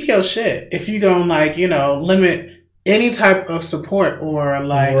 keep your shit. If you go limit any type of support or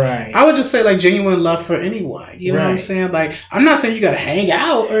I would just say genuine love for anyone. You know what I'm saying? I'm not saying you gotta hang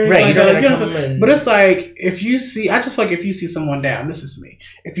out or anything that. But it's if you see, I just feel like if you see someone down, this is me.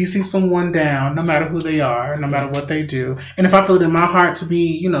 If you see someone down, no matter who they are, no matter what they do, and if I feel it in my heart to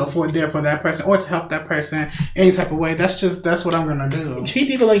be, for that person or to help that person any type of way, that's what I'm gonna do. Treat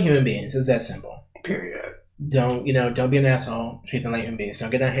people like human beings. It's that simple. Period. Don't be an asshole. Treat them like human beings. Don't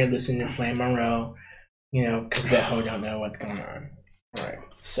get out here listening to Flame Monroe. Because that hoe don't know what's going on. All right.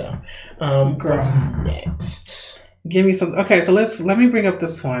 So, what's next? Give me some. Okay, so let me bring up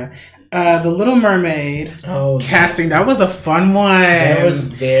this one. The Little Mermaid casting. That was a fun one. That was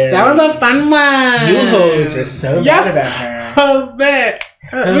a fun one. You hoes are so mad about her. Oh, man.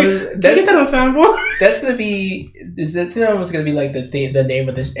 Get that on soundboard. That's gonna be. That's almost gonna be like the name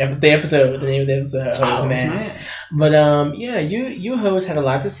of the episode. The name of the episode. Oh, man. But you hoes had a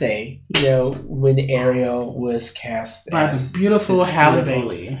lot to say. When Ariel was cast by the beautiful Halle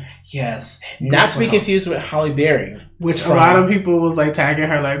Bailey. Yes, not to be confused with Halle Berry, which a lot of people was tagging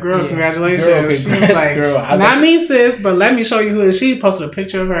her girl, congratulations. Girl, she was girl, not me, sis, but let me show you who is she. Posted a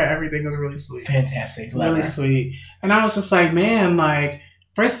picture of her. Everything was really sweet, fantastic, really sweet. And I was just man,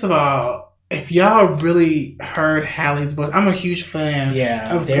 first of all, if y'all really heard Halle's voice, I'm a huge fan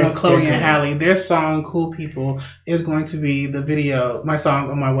of Chloe and Halle. Their song "Cool People" is going to be the video, my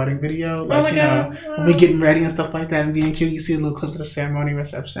song on my wedding video. We'll be getting ready and stuff like that and being cute. You see little clips of the ceremony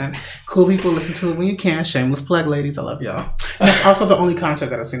reception. Cool People, listen to it when you can. Shameless plug, ladies. I love y'all. That's also the only concert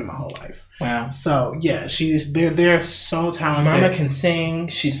that I've seen in my whole life. Wow. So yeah, they're so talented. Mama can sing.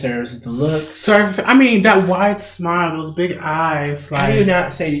 She serves the looks. That wide smile, those big eyes. How do you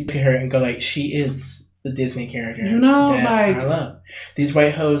not say look at her and go she is the Disney character that I love. These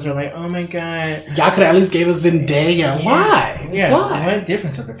white hoes are oh my god. Y'all could at least gave us Zendaya. Yeah. Why? Yeah. Why? What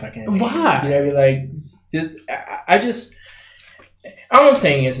difference of the fucking why? All I'm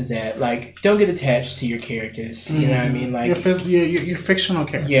saying is that don't get attached to your characters. You know what I mean? Your fictional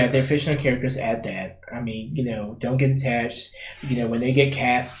characters. Yeah, they're fictional characters at that. Don't get attached. When they get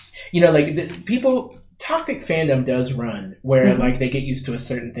cast, people. Toxic fandom does run where they get used to a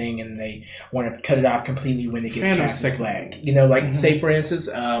certain thing and they want to cut it off completely when it gets cast as Black. Say for instance,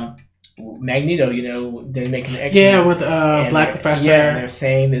 Magneto, they're making an X-Men. with Black Professor. Yeah, they're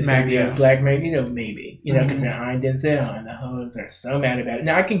saying there's going to be a Black Magneto, maybe. Because they're hiring Denzel and the hoes are so mad about it.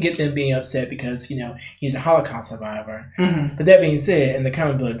 Now, I can get them being upset because, he's a Holocaust survivor. But that being said, in the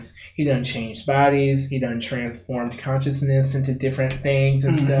comic books, he done changed bodies. He done transformed consciousness into different things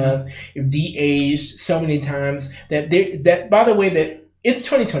and stuff. De-aged so many times that by the way, that it's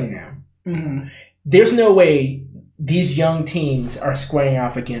 2020 now. There's no way these young teens are squaring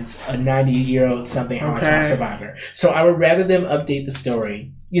off against a 90-year-old something Holocaust survivor. So I would rather them update the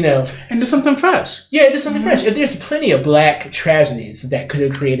story You know, and do something fresh. Yeah, just something fresh. If there's plenty of black tragedies that could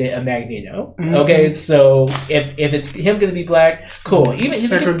have created a Magneto. Okay, so if it's him going to be black, cool. Even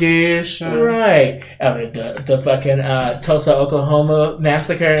segregation, right? I mean, the fucking Tulsa, Oklahoma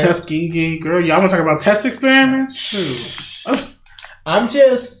massacre, Tuskegee, girl. Y'all want to talk about test experiments?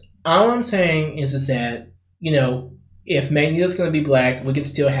 All I'm saying is that, you know, if Magneto's going to be black, we can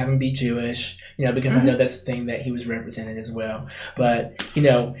still have him be Jewish. You know, because I know that's the thing that he was represented as well. But, you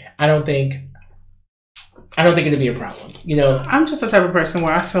know, I don't think it'd be a problem. You know, I'm just the type of person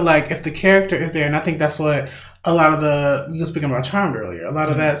where I feel like if the character is there, and I think that's what a lot of you were speaking about Charmed earlier, a lot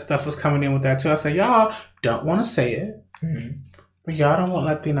of that stuff was coming in with that too. I said, y'all don't want to say it, but y'all don't want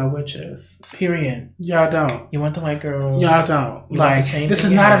Latino witches. Period. Y'all don't. You want the white girls. Y'all don't. Like, this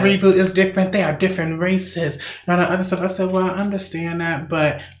is not a reboot. It's different. They are different races. And all that other stuff. I said, well, I understand that,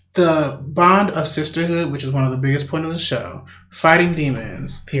 but the bond of sisterhood, which is one of the biggest points of the show, fighting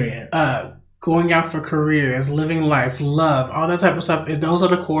demons, period, going out for careers, living life, love, all that type of stuff. Those are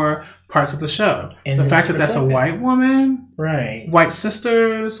the core parts of the show. And the fact that that's a white woman, right? White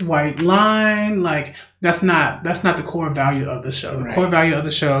sisters, white line, like that's not the core value of the show. The core value of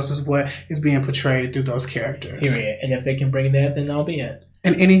the shows is what is being portrayed through those characters. Period. And if they can bring that, then I'll be it.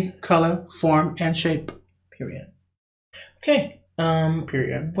 In any color, form, and shape. Period. Okay.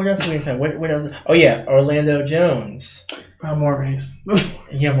 Period. What else are we talking? What else? Oh yeah, Orlando Jones. More race.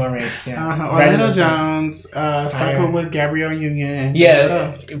 Yeah, more race. Yeah. Orlando Jones, circle with Gabrielle Union.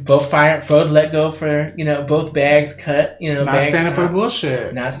 Yeah, both let go for, you know, both bags cut. You know, not standing for the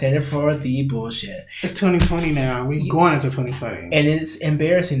bullshit. Not standing for the bullshit. It's 2020 now. We're going into 2020, and it's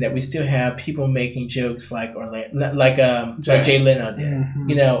embarrassing that we still have people making jokes like Jay Leno did.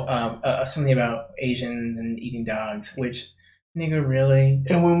 You know, something about Asians and eating dogs, which. Nigga, really?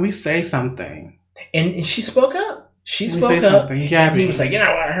 And when we say something, and she spoke up. She spoke up. And he was like, you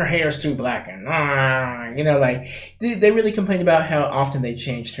know what? Her hair is too black, and you know, like they really complained about how often they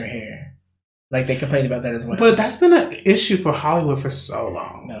changed her hair. Like they complained about that as well. But that's been an issue for Hollywood for so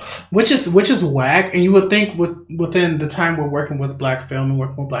long, which is whack. And you would think within the time we're working with black film and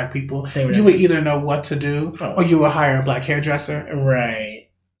working with black people, you would either know what to do or you would hire a black hairdresser, right?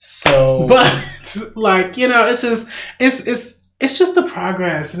 So, but like, you know, it's just the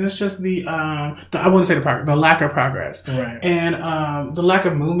progress, and it's just the I wouldn't say the progress, the lack of progress, right? And the lack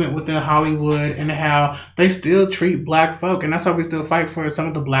of movement within Hollywood, and how they still treat black folk, and that's why we still fight for some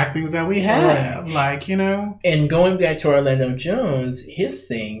of the black things that we have, like, you know. And going back to Orlando Jones, his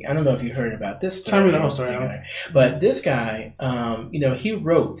thing, I don't know if you heard about this story. Tell me the whole story. But this guy, you know, he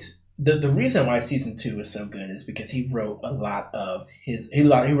wrote. The reason why season 2 is so good is because he wrote a lot of his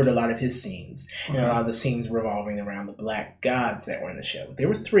scenes, and a lot of the scenes revolving around the black gods that were in the show. There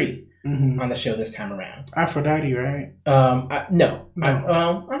were 3 on the show this time around. Aphrodite, right? No. I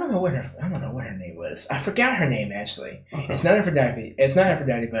don't know what her name was. I forgot her name actually. Okay. It's not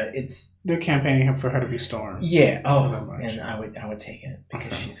Aphrodite. But they're campaigning for her to be Storm. Yeah. And I would take it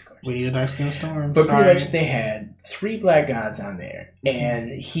because she's gorgeous. We need a dark-skinned Storm. But pretty much they had 3 black gods on there,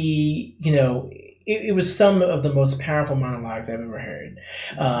 and he, you know, it was some of the most powerful monologues I've ever heard.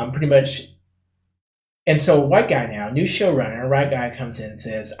 Pretty much. And so white guy now, new showrunner, white guy comes in and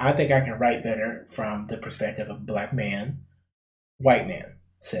says, I think I can write better from the perspective of a black man. White man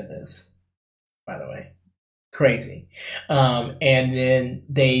said this, by the way. Crazy. And then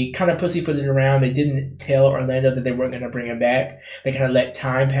they kind of pussyfooted around. They didn't tell Orlando that they weren't going to bring him back. They kind of let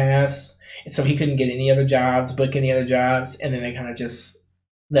time pass. And so he couldn't get any other jobs, book any other jobs. And then they kind of just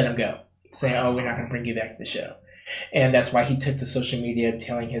let him go, saying, oh, we're not going to bring you back to the show. And that's why he took to social media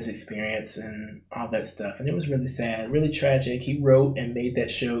telling his experience and all that stuff. And it was really sad, really tragic. He wrote and made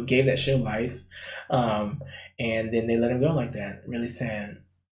that show, gave that show life. And then they let him go like that. Really sad.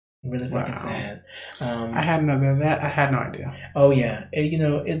 Really fucking sad. I had no idea. Oh yeah. And, you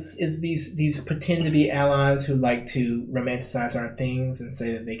know, it's these pretend to be allies who like to romanticize our things and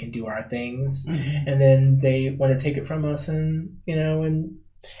say that they can do our things. Mm-hmm. And then they want to take it from us and, you know, and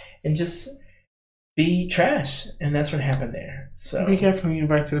just be trash, and that's what happened there. So be careful when you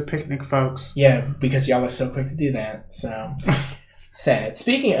invite to the picnic, folks. Yeah, because y'all are so quick to do that. So sad.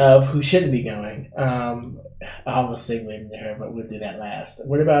 Speaking of who shouldn't be going, I almost segued into her, but we'll do that last.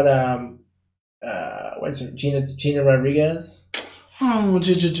 What about what's her, Gina Rodriguez? Oh,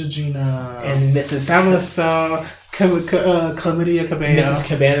 Gina and Mrs. That was so Chlamydia Cabello. Mrs.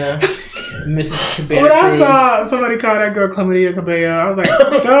 Cabana. Mrs. Cabana. When I saw somebody call that girl Chlamydia Cabello, I was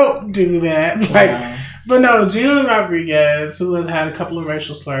like, don't do that. Like, but no, Gina Rodriguez, who has had a couple of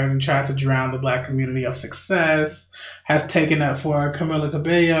racial slurs and tried to drown the black community of success, has taken up for Camila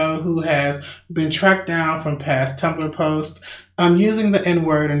Cabello, who has been tracked down from past Tumblr posts, using the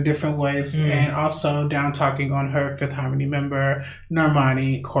N-word in different ways, and also down talking on her Fifth Harmony member,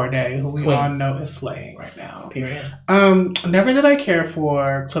 Normani Corday, who we all know is slaying right now. Period. Never did I care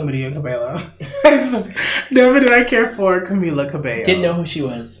for Chlamydia Cabello. Never did I care for Camila Cabello. Didn't know who she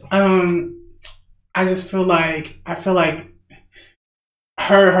was. I just feel like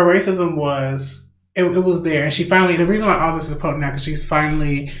her racism was it was there, and she finally, the reason why all this is potent now because she's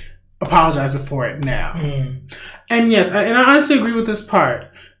finally apologizing for it now. And yes, and I honestly agree with this part.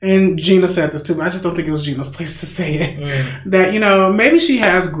 And Gina said this too, but I just don't think it was Gina's place to say it. That, maybe she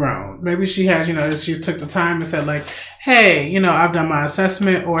has grown. Maybe she has, she took the time and said like, hey, I've done my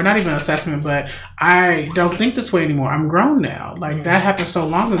assessment, or not even assessment, but I don't think this way anymore. I'm grown now. Like that happened so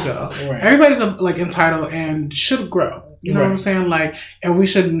long ago. Right. Everybody's like entitled and should grow. You know what I'm saying? Like, and we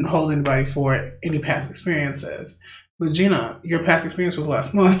shouldn't hold anybody for any past experiences. But Gina, your past experience was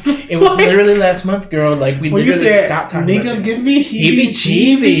last month. It was literally last month, girl. Like we literally stopped talking about niggas give me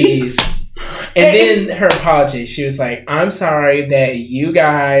heebie-jeebies. And then her apology, she was like, I'm sorry that you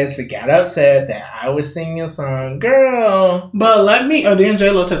guys got upset that I was singing a song. Girl. But then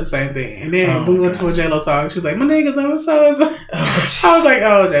J-Lo said the same thing. And then we went to a J-Lo song. She's like, my niggas, I'm so. I was like,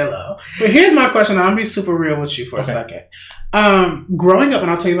 oh, J-Lo. But here's my question. I'll be super real with you for a second. Growing up,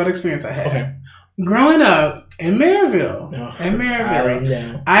 and I'll tell you about the experience I had. Okay. Growing up in Maryville,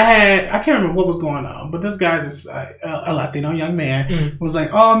 I can't remember what was going on, but this guy just, a Latino young man, was like,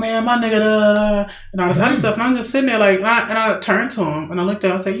 oh man, my nigga, and all this other stuff. And I'm just sitting there like, and I turned to him and I looked at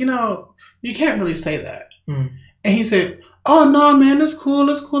him and said, you can't really say that. And he said, oh no, man, it's cool,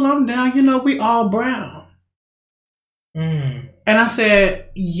 I'm down. We all brown. And I said,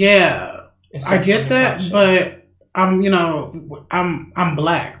 yeah, I get that, but I'm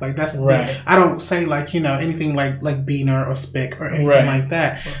black. Like that's right. I don't say like, anything like beaner or spick or anything like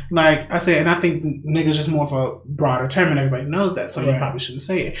that. Like I said, and I think niggas just more of a broader term and everybody knows that, so you probably shouldn't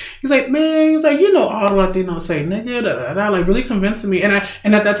say it. He's like, man, all the Latinos say nigga, like really convincing me. And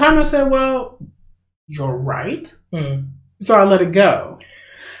at that time I said, well, you're right. So I let it go.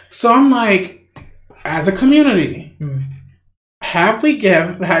 So I'm like, as a community,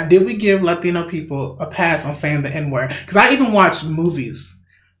 did we give Latino people a pass on saying the N-word? Because I even watched movies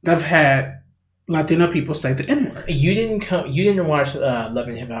that have had Latino people say the N-word. You didn't watch Love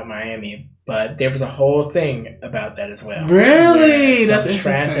and Hip Hop Miami, but there was a whole thing about that as well. Really? That's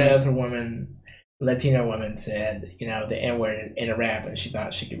interesting. Trash as Latino woman said, the N-word in a rap, and she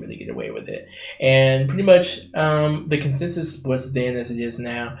thought she could really get away with it. And pretty much the consensus was then as it is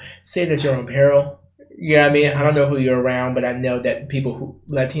now, say it at your own peril. Yeah, I mean, I don't know who you're around, but I know that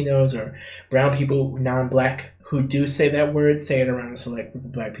Latinos or brown people, non-black, who do say that word, say it around a select group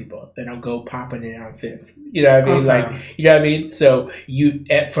of black people. They don't go popping it on Fifth. You know what I mean? Like, you know what I mean? So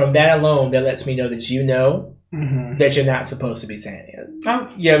from that alone, that lets me know that that you're not supposed to be saying it. You know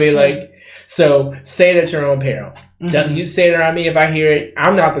what I mean? Like, so say it at your own peril. You say it around me if I hear it.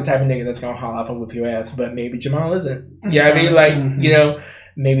 I'm not the type of nigga that's going to haul off and whip your ass, but maybe Jamal isn't. You know what I mean? Like,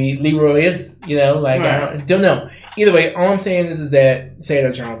 maybe Leroy is, I don't know. Either way, all I'm saying is that say it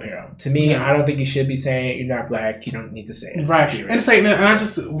at your own peril. To me, I don't think you should be saying it. You're not black. You don't need to say it. Right. And I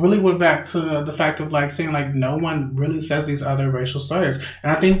just really went back to the fact of like saying like no one really says these other racial slurs.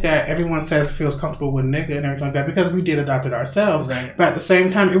 And I think that everyone feels comfortable with nigga and everything like that because we did adopt it ourselves. Right. But at the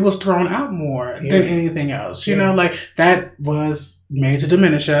same time, it was thrown out more than anything else. You know, like that was made to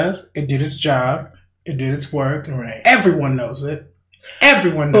diminish us. It did its job. It did its work. Right. Everyone knows it.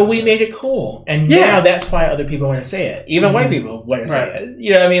 Everyone knows. But we made it cool. And now that's why other people want to say it. Even white people want to say it.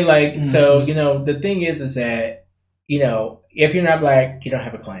 You know what I mean? Like, so, the thing is that, if you're not black, you don't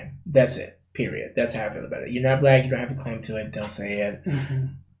have a claim. That's it. Period. That's how I feel about it. You're not black, you don't have a claim to it. Don't say it.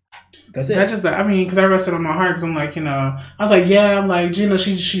 That's it. That's just that. I mean, because I rested on my heart because I'm like, I was like, I'm like, Gina,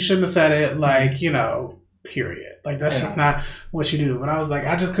 she shouldn't have said it. Like, period. Like that's just not what you do. But I was like,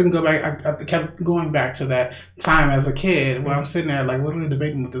 I just couldn't go back. I kept going back to that time as a kid where I'm sitting there like literally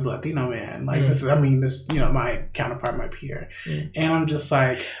debating with this Latino man. Like this is, my counterpart, my peer, and I'm just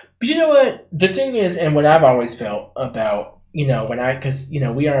like. But you know what? The thing is, and what I've always felt about. Because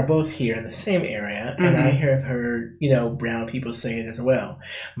we are both here in the same area, and I have heard, brown people say it as well.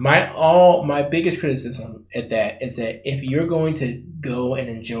 My biggest criticism at that is that if you're going to go and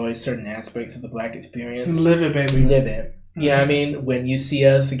enjoy certain aspects of the black experience, live it, baby. Live it. Yeah, I mean, when you see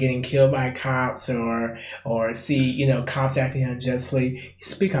us getting killed by cops or see, cops acting unjustly,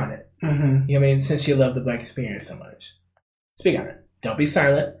 speak on it. You know what I mean? Since you love the black experience so much. Speak on it. Don't be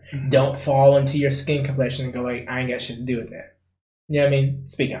silent. Don't fall into your skin complexion and go like, I ain't got shit to do with that. You know what I mean?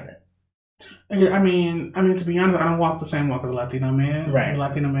 Speak on it. I mean, to be honest, I don't walk the same walk as a Latino man. Right. A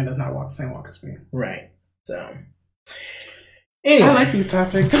Latino man does not walk the same walk as me. Right. So, Anyway, I like these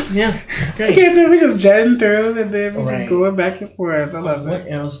topics. yeah, I great. can't do. We just jetting through, and then we Right. just going back and forth. I love What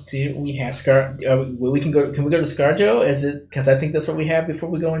it. else did we have? We can go. Can we go to ScarJo? Is it because I think that's what we have before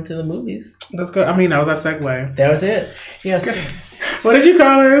we go into the movies? Let's go. I mean, that was our segue. That was it. Yes, What did you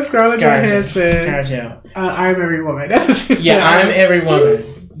call her? Scarlett ScarJo. Johansson. ScarJo. I'm every woman. That's what you said. Yeah, I'm every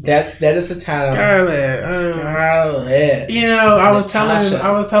woman. That is the title. Scarlett. Scarlett. You know, I was Natasha.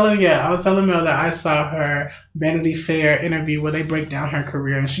 telling Mel that I saw her Vanity Fair interview where they break down her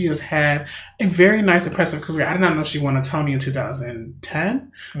career, and she has had a very nice, impressive career. I did not know she won a Tony in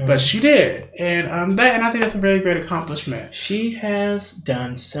 2010, but she did, and I think that's a very great accomplishment. She has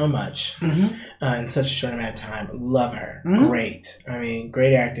done so much in such a short amount of time. Love her. Mhm. Great. I mean,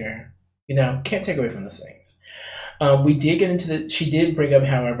 great actor. You know, can't take away from those things. We did get into she did bring up,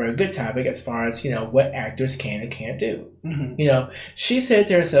 however, a good topic as far as, you know, what actors can and can't do. Mhm. You know, she said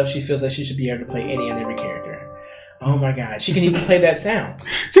to herself she feels like she should be able to play any and every character. Oh my God. She can even play that sound.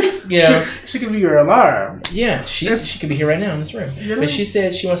 You know? She can be your alarm. Yeah, she could be here right now in this room. You know? But she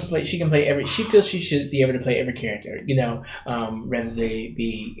said she wants to play. She can play she feels she should be able to play every character. You know, whether they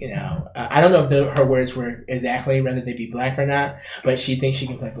be, you know, I don't know if her words were exactly whether they be black or not. But she thinks she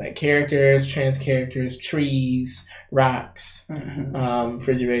can play black characters, trans characters, trees, rocks,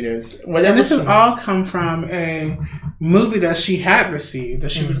 refrigerators, whatever. And this has she all wants. come from a movie that she had received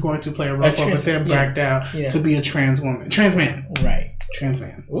that she was going to play a role for, but then backed out to be a trans man. Right. Trans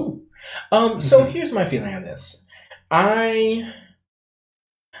man. Ooh. So here's my feeling on this.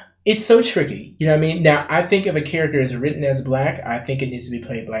 It's so tricky. You know what I mean? Now, I think if a character is written as black, I think it needs to be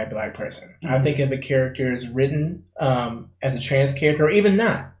played by a black person. I think if a character is written as a trans character, or even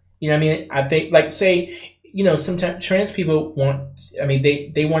not, you know what I mean? I think, like, say, you know, sometimes trans people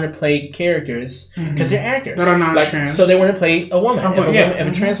they want to play characters because they're actors. That are not trans. So they want to play a woman. If a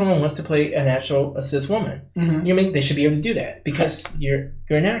Mhm. trans woman wants to play a natural, a cis woman, you know what I mean? They should be able to do that because you're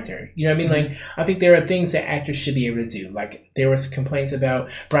an actor. You know what I mean? Like, I think there are things that actors should be able to do. Like, there was complaints about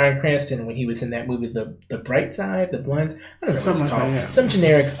Bryan Cranston when he was in that movie, The Bright Side, The Blunt. I don't know what it's called. Some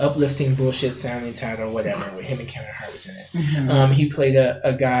generic uplifting bullshit sounding title or whatever, with him and Kevin Hart was in it. He played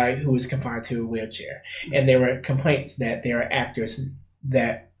a guy who was confined to a wheelchair. And there were complaints that there are actors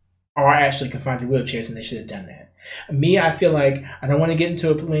that are actually confined to wheelchairs and they should have done that. Me, I feel like I don't want to get into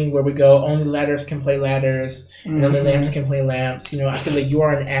a thing where we go, only ladders can play ladders and only lamps can play lamps. You know, I feel like you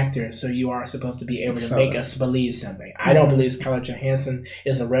are an actor, so you are supposed to be able to make us believe something. I don't believe Scarlett Johansson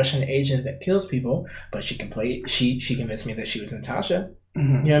is a Russian agent that kills people, but she can play. She convinced me that she was Natasha. You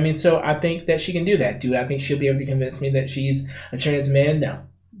know what I mean? So I think that she can do that. Do I think she'll be able to convince me that she's a trans man? No.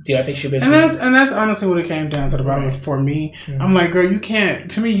 Do I think she'll be able to? And that's honestly what it came down to the bottom for me. I'm like, girl, you can't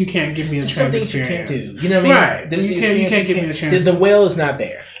give me a trans experience. You can't do. You know what I mean? Right. You can't give me a chance. The will is not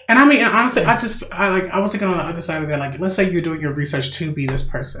there. And I mean, honestly, I was thinking on the other side of that, like, let's say you're doing your research to be this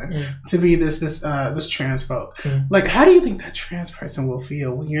person, to be this trans folk. Like, how do you think that trans person will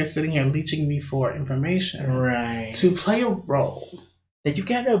feel when you're sitting here leeching me for information, right, to play a role that you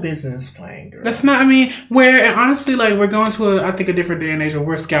got no business playing, girl? That's not, I mean, and honestly, like, we're going to I think a different day and age where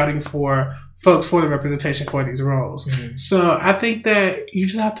we're scouting for folks for the representation for these roles. So I think that you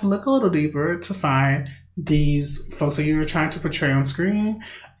just have to look a little deeper to find these folks that you're trying to portray on screen.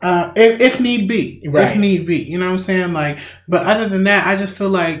 If need be. Right. If need be. You know what I'm saying? Like, but other than that, I just feel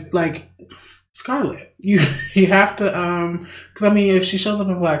like Scarlett, you have to, because I mean, if she shows up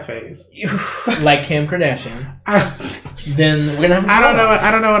in blackface, like Kim Kardashian, then we're gonna have.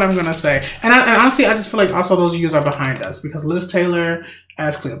 I don't know what I'm gonna say. And honestly, I just feel like also those years are behind us because Liz Taylor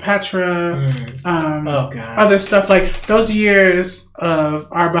as Cleopatra, other stuff like those years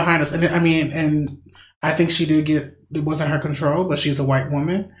are behind us. And I mean, and I think she did get. It wasn't her control, but she's a white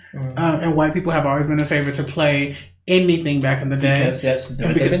woman, and white people have always been in favor to play anything back in the day because that's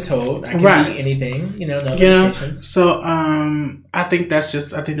what they've been told. I can be anything, no limitations. So I think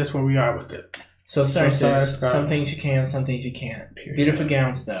that's where we are with it. So sorry, sis. Some things you can, some things you can't. Period. Beautiful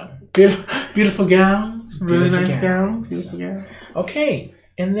gowns, though. Beautiful gowns, really nice gowns. Beautiful gowns. Okay,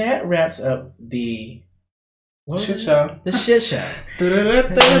 and that wraps up the shit show. The shit show.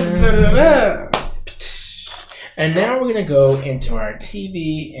 And now we're going to go into our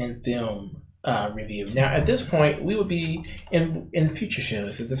TV and film review. Now, at this point, we will be in future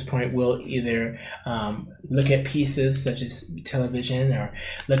shows. At this point, we'll either look at pieces such as television or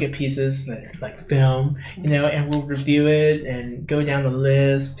look at pieces like film, and we'll review it and go down the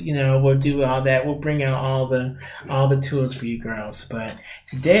list. We'll do all that. We'll bring out all the tools for you girls. But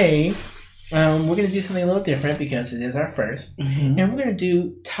today, we're going to do something a little different because it is our first. And we're going to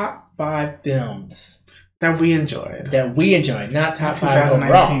do top 5 films that we enjoyed. Not top 5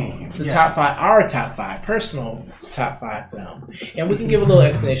 overall. 2019. Our top 5, personal top 5 film. And we can give a little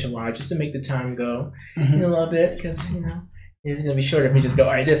explanation why, just to make the time go in a little bit, because, you know, it's going to be shorter if we just go,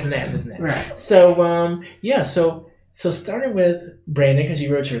 all right, this and that, this and that. Right. So, so starting with Brandon, because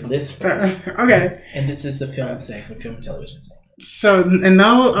you wrote your list first. Okay. And this is the film segment, film and television segment. So, in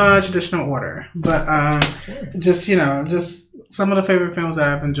no traditional order, but just, you know, just some of the favorite films that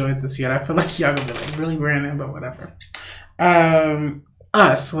I've enjoyed this year. I feel like y'all gonna be like, really, Brandon, but whatever.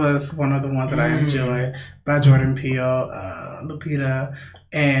 Us was one of the ones that I enjoyed, by Jordan Peele, Lupita,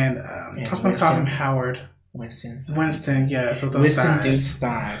 and I was going to call him Howard. Winston, yeah. So those Winston thighs. Duke's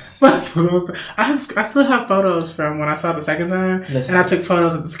thighs. I still have photos from when I saw it the second time, and I took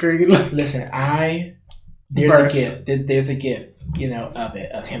photos of the screen. Listen, there's a gift, you know,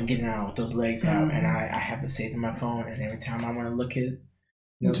 of him getting out with those legs out, and I have it saved in my phone, and every time I want to look at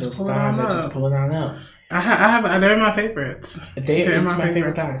those thighs, I just pull it on up. They're my favorites. It's my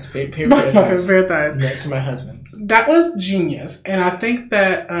favorite thighs. My favorite thighs. Next to my husband's. That was genius, and I think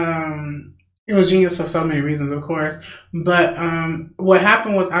that it was genius for so many reasons, of course. But what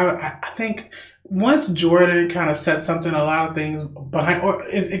happened was, I think once Jordan kind of set something, a lot of things behind, or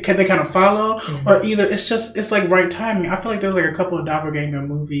they kind of follow, or either it's like right timing. I feel like there's like a couple of doppelganger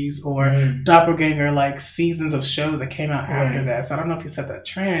movies or doppelganger like seasons of shows that came out after that. So I don't know if he set that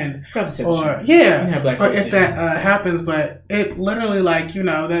trend, probably set or the trend. Or if that happens. But it literally, like, you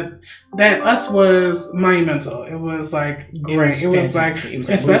know, that Us was monumental. It was like great. It was like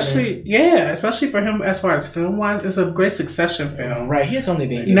especially for him as far as film wise, it's a great Succession film. Right, he's only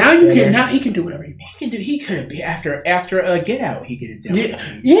been now he can do whatever he could be after Get Out. He could have done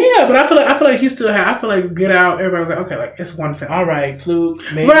but I feel like he still had. I feel like Get Out. Everybody was like, okay, like it's one film. All right, Fluke.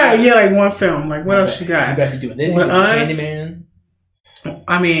 Maybe. Right, yeah, like one film. Like what else you got? You got to do this. With Us, Candyman.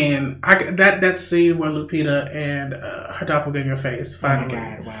 I mean, that scene where Lupita and her doppelganger face finally. Oh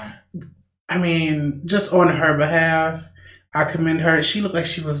my God! Wow. I mean, just on her behalf, I commend her. She looked like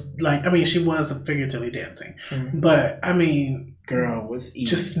she was like. I mean, she was figuratively dancing, but I mean. Girl was eating.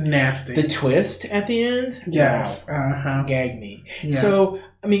 Just nasty. The twist at the end? Yes. Wow. Gagged me. Yeah. So,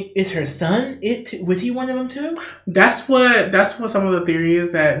 I mean, is her son, was he one of them too? That's what some of the theory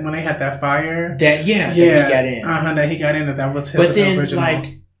is, that when they had that fire. That he got in. That he got in, that was his original. But then,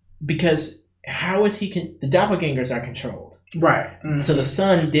 like, because how is he, the doppelgangers are controlled. Right. So the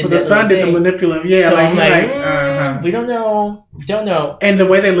son did the manipulative. Yeah. So I'm like, we don't know. Don't know. And the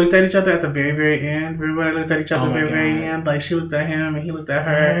way they looked at each other at the very, very end. Everybody looked at each other at the very, very end. Like, she looked at him and he looked at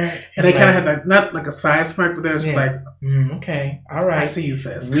her. And they kind of had like, not like a side smirk, but they were just like, okay. All right. I see you,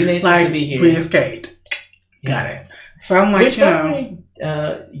 sis. We need like, to be here. We escaped. Got it. So I'm like,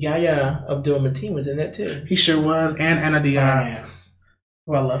 Yahya Abdul-Mateen was in that too. He sure was. And Anna Diop. Yes.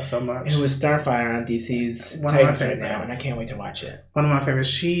 Who I love so much. It was Starfire on DC's Titans right now, and I can't wait to watch it. One of my favorites.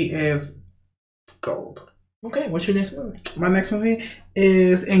 She is gold. Okay, what's your next movie? My next movie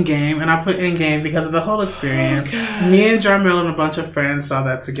is Endgame, and I put Endgame because of the whole experience. Me and Jarmel and a bunch of friends saw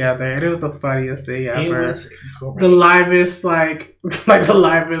that together, and it was the funniest thing ever. It was great. The livest,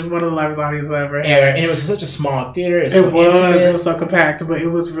 one of the livest audiences ever. And it was such a small theater. It was so compact, but it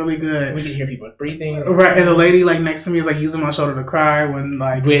was really good. We could hear people breathing. Right, and the lady like next to me was like using my shoulder to cry when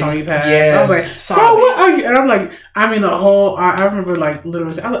Tony passed. Yes, I was like, "Bro, what are you?" And I'm like, I mean, I remember like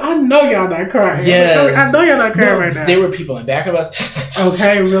literally, I know y'all not crying. Yes. I know y'all not crying right now. There were people in back of us.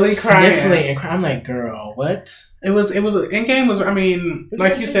 Okay, really crying, sniffling and crying. I'm like, girl, what? It was Endgame was. I mean,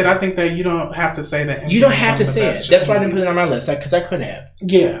 like you said, I think that you don't have to say that. You don't have to say it. That's why I didn't put it on my list, because I could have.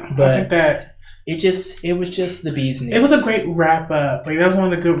 Yeah, but I think that it was just the bee's knees. It was a great wrap up. Like that was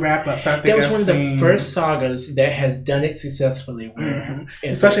one of the good wrap ups. I think that was one of the first sagas that has done it successfully,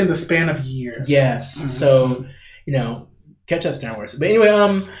 especially in the span of years. Yes, so catch up Star Wars. But anyway,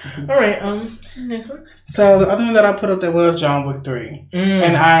 all right, next one. So the other one that I put up there was John Wick 3.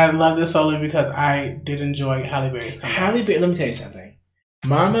 And I love this solely because I did enjoy Halle Berry's comeback. Halle Berry, let me tell you something.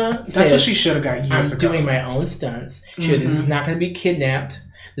 Mama said, that's what she should have got years ago. I'm doing my own stunts. This is not going to be kidnapped.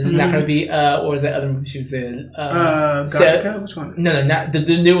 This is not going to be, what was that other movie she was in? Gothica? Which one? No, not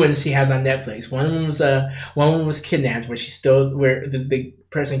the new one she has on Netflix. One of them was kidnapped, where where the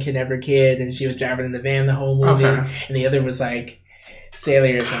person kidnapped her kid and she was driving in the van the whole movie. Okay. And the other was like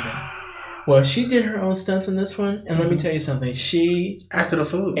Sally or something. Well, she did her own stunts in this one, and let me tell you something. She acted a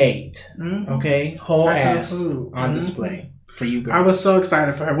fool. Ate, okay, whole ass on display. For you girls. I was so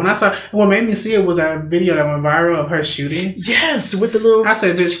excited for her. When I saw, what made me see it was a video that went viral of her shooting. Yes, with the little. I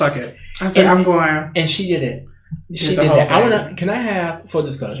said, "Bitch, fuck it." I said, "I'm going." And she did it. She did that. Can I have full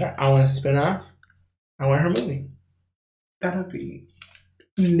disclosure? I want a spinoff. I want her movie. That'll be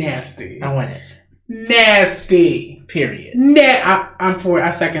nasty. I want it. nasty. Period. I'm for it. I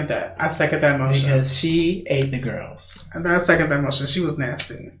second that. I second that motion. Because she ate the girls. And I second that motion. She was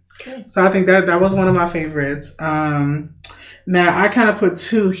nasty. Okay. So I think that was one of my favorites. Now I kind of put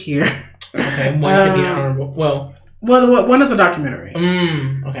two here. Okay, one can be honorable. Well, one is a documentary.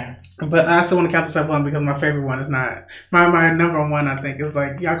 Okay. But I still want to count this up one because my favorite one is not my number one. I think is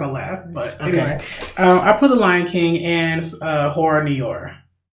like y'all gonna laugh, but anyway, I put The Lion King and Horror Nior.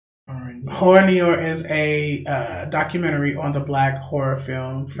 Horror Nior is a documentary on the Black horror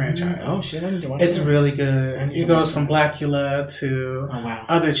film franchise. Oh shit! I need to watch It's that. really good. It goes from Blackula to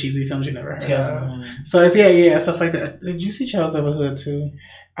other cheesy films you never heard of. So it's stuff like that. Did you see Tales of a Hood too?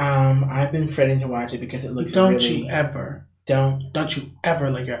 I've been fretting to watch it because it looks. Don't you ever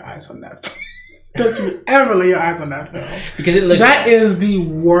lay your eyes on that film. Don't you ever lay your eyes on that film. Because it looks. That is the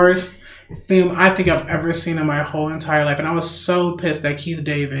worst film I think I've ever seen in my whole entire life. And I was so pissed that Keith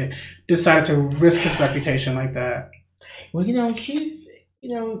David decided to risk his reputation like that. Well, Keith,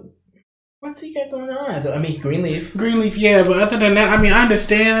 what's he got going on? So, I mean, Greenleaf, yeah, but other than that, I mean, I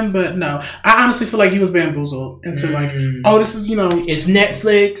understand, but no. I honestly feel like he was bamboozled into this is, it's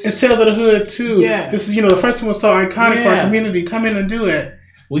Netflix. It's Tales of the Hood, too. Yeah. This is, the first one was so iconic for our community. Come in and do it.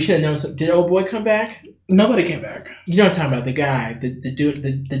 We should have known. Did old boy come back? Nobody came back. You know what I'm talking about? The guy, the dude,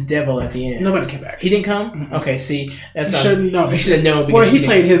 the devil at the end. Nobody came back. He didn't come? Mm-hmm. Okay, see. That's you should have known. Well, he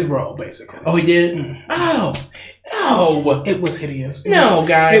played his role, basically. Oh, he did? Mm. Oh. No. It was hideous.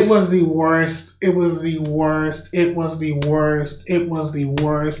 Guys. It was the worst. It was the worst. It was the worst. It was the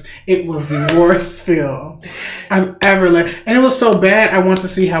worst. It was the worst film I've ever and it was so bad, I want to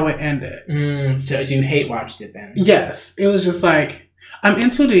see how it ended. So you hate watched it then? Yes. It was just like, I'm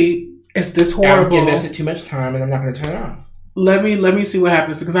in too deep. It's this horrible. I've invested too much time and I'm not going to turn it off. Let me see what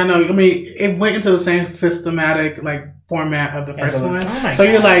happens, because I know, it went into the same systematic format of the first one. Oh so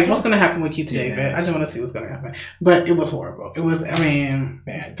you're like, what's going to happen with Keith David? I just want to see what's going to happen. But it was horrible. It was,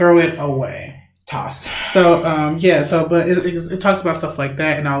 bad. Throw it away. Toss. So, but it talks about stuff like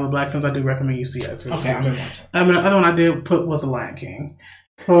that and all the Black films. I do recommend you see that too. Okay, I'm going to watch it. The other one I did put was The Lion King.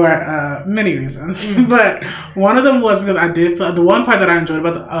 For many reasons. But one of them was because the one part that I enjoyed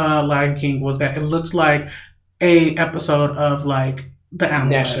about The Lion King was that it looked like a episode of the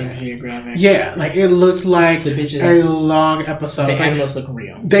Animal National Geographic. Yeah, it looked like the bitches, a long episode. The animals look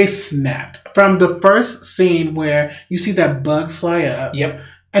real. They snapped. From the first scene where you see that bug fly up. Yep.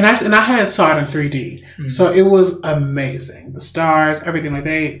 And I saw it in 3D. So it was amazing. The stars, everything I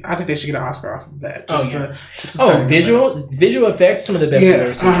think they should get an Oscar off of that. Visual effects, some of the best I've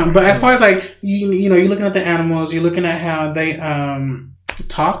ever seen. But as far as you're looking at the animals, you're looking at how they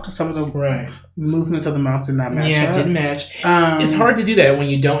talked. Some of the movements of the mouth did not match. Yeah, it didn't match. It's hard to do that when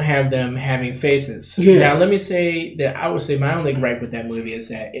you don't have them having faces. Yeah. Now, let me say that I would say my only gripe with that movie is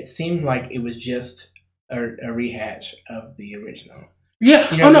that it seemed like it was just a rehash of the original. Yeah.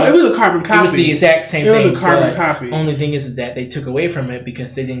 It was a carbon copy. It was the exact same thing. It was a carbon copy. Only thing is that they took away from it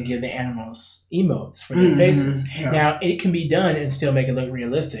because they didn't give the animals emotes for their faces. Yeah. Now, it can be done and still make it look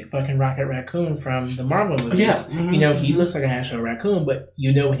realistic. Fucking Rocket Raccoon from the Marvel movies. Yeah. He looks like an actual raccoon, but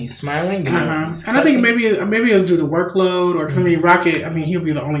when he's smiling. When he's and I think maybe it was due to workload, or because Rocket. He'll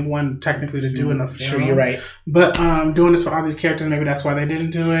be the only one technically to do in the film. Sure, you're right. But doing this for all these characters, maybe that's why they didn't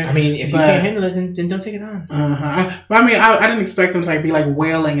do it. If you can't handle it, then don't take it on. But I didn't expect them to be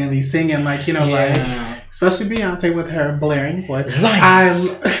wailing and be singing especially Beyonce with her blaring voice.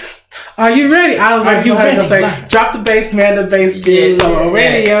 Are you ready? I was ready for her to say, "Drop the bass, man. The bass get low."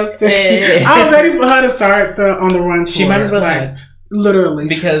 Radio station. I was ready for her to start on the run. She might as well literally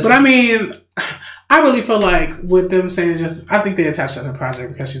but I really feel like with them saying I think they attached her to the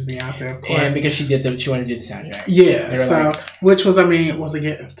project because she's Beyonce, of course, and because she wanted to do the soundtrack. Yeah, which was was a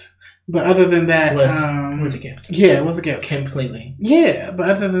gift. But other than that, it was a gift. Yeah, it was a gift completely. Yeah, but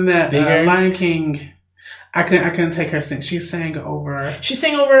other than that, Lion King, I couldn't take her sing. She sang over. She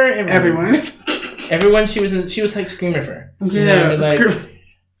sang over everyone. Everyone. She was like Scream for.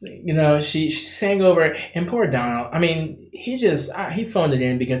 She sang over, and poor Donald. He phoned it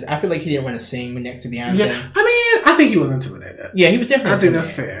in because I feel like he didn't want to sing next to Beyonce. Yeah, I think he was intimidated. Yeah, he was definitely. I think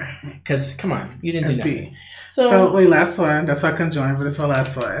that's fair. Because come on, you didn't do nothing. So wait, last one. That's why I couldn't join, but this is my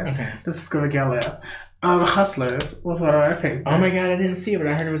last one. Okay. This is gonna get laugh. Hustlers was one of my favorites. Oh my god, I didn't see it, but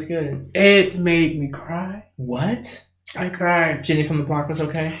I heard it was good. It made me cry. What? I cried. Jenny from the Block was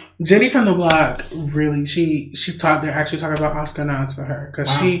okay. Jenny from the Block really they're actually talking about Oscar nods for her because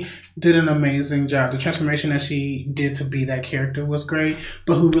she did an amazing job. The transformation that she did to be that character was great.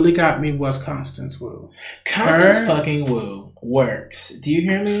 But who really got me was Constance Wu. Constance fucking Wu works. Do you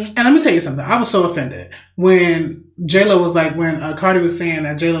hear me? And let me tell you something. I was so offended when J-Lo was like, when Cardi was saying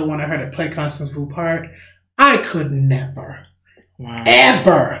that J-Lo wanted her to play Constance Wu part. I could never,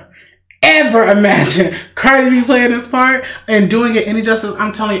 ever imagine Cardi B playing this part and doing it any justice.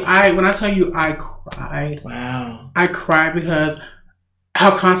 I'm telling you, when I tell you I cried. Wow. I cried because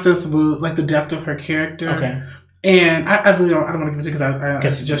how Constance Wu, like the depth of her character. Okay. And I really don't want to give it to you because I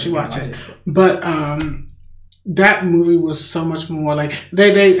suggest you watch it. But that movie was so much more like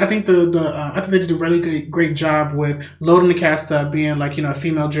I think I think they did a really great job with loading the cast up, being like, you know,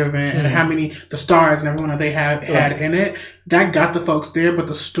 female driven, and how many the stars and everyone that they had in it. That got the folks there, but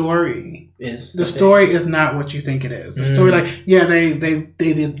the story is not what you think it is. The story, like, yeah, they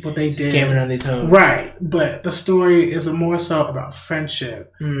did what they did, scamming on these hoes, right? But the story is more so about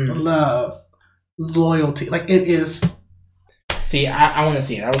friendship, love, loyalty. Like, it is. See, I want to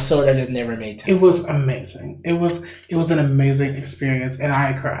see it. I was sold. I just never made time. It was amazing. It was an amazing experience, and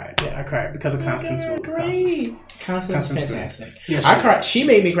I cried. Yeah, I cried because of Constance Wu. Constance fantastic. Yeah, I cried. She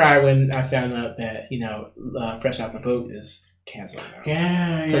made me cry when I found out that, you know, Fresh Out the Boat is canceled now.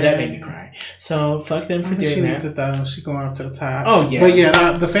 Yeah, so that made me cry. So fuck them for doing she that. Needs it though. She going up to the top. Oh yeah, but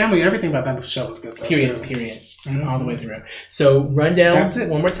yeah, the family, everything about that show was good. Though, period. Mm-hmm. All the way through. So rundown. That's it.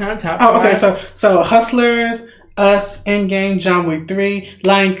 One more time. Top. Oh, okay. So Hustlers, Us, Endgame, John Wick 3,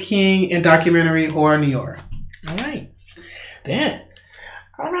 Lion King, and documentary Horror New York. All right. Then,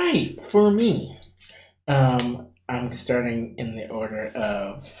 all right. For me, I'm starting in the order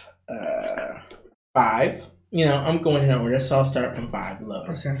of 5. You know, I'm going in order, so I'll start from 5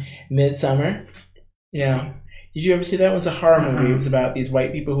 lowest. Okay. Midsummer. Yeah. Did you ever see that? It was a horror movie. It was about these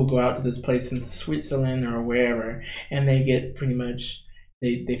white people who go out to this place in Switzerland or wherever, and they get pretty much,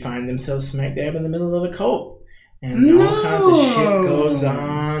 they find themselves smack dab in the middle of a cult. And all kinds of shit goes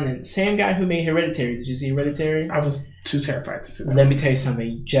on. And same guy who made Hereditary. Did you see Hereditary? I was too terrified to see that. Let me tell you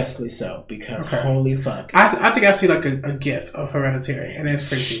something, justly so, because holy fuck. I think I see like a gif of Hereditary, and it's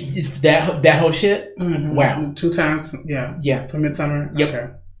freaky. That whole shit? Mm-hmm. Wow. 2 times, yeah. For Midsummer? Yep. Okay.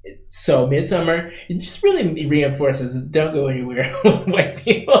 So Midsummer, it just really reinforces, don't go anywhere with white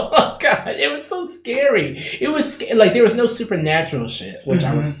people. Oh God, it was so scary. It was like there was no supernatural shit, which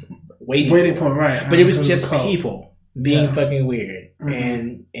I was waiting for, right? But it was just people being fucking weird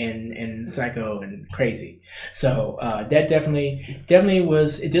and psycho and crazy. So that definitely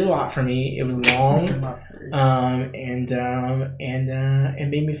was. It did a lot for me. It was long, and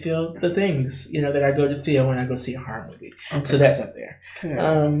made me feel the things, you know, that I go to feel when I go see a horror movie. Okay. So that's up there.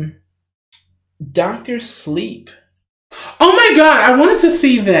 Okay. Dr. Sleep. Oh my God, I wanted to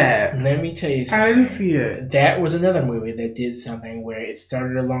see that. Let me tell you something. I didn't see it. That was another movie that did something where it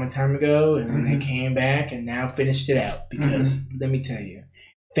started a long time ago and then they came back and now finished it out because, let me tell you,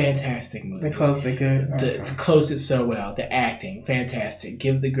 fantastic movie. They closed it good. Closed it so well. The acting, fantastic.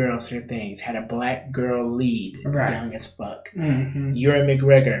 Give the girls her things. Had a black girl lead, young as fuck. Ewan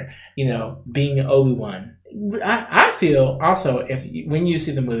McGregor, you know, being Obi-Wan. I feel also, when you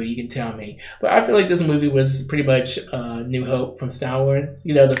see the movie, you can tell me, but I feel like this movie was pretty much New Hope from Star Wars.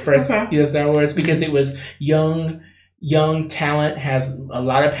 You know, the first Star Wars, because it was young talent has a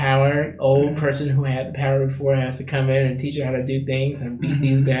lot of power. Old person who had the power before has to come in and teach her how to do things and beat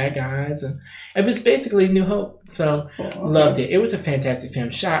these bad guys. And it was basically New Hope. So loved it. It was a fantastic film.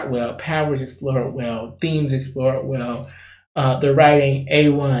 Shot well. Powers explored well. Themes explored well. The writing,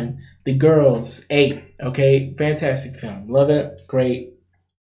 A1. The girls, 8. Okay, fantastic film. Love it. Great.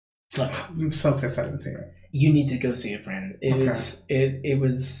 Love it. I'm so excited to see it. You need to go see it, friend. It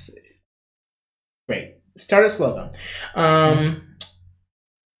was great. Started slow though. I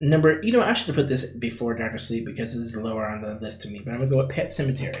should have put this before Dr. Sleep because this is lower on the list to me. But I'm gonna go with Pet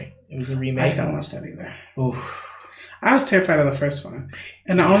Sematary. It was a remake. I can't watch that either. Oof. I was terrified of the first one,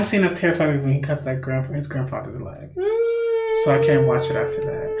 and the only scene that's terrifying is when he cuts his grandfather's leg. So I can't watch it after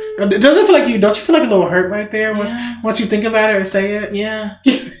that. It doesn't feel like you. Don't you feel like a little hurt right there once you think about it and say it? Yeah,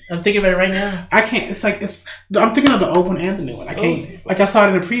 I'm thinking about it right now. I can't. I'm thinking of the old one and the new one. I can't. Like I saw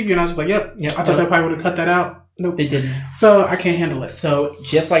it in the preview and I was just like, yep. I thought they probably would have cut that out. Nope, they didn't. So I can't handle it. So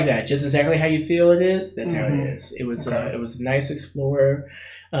just like that, just exactly how you feel it is. That's how it is. It was a nice explorer.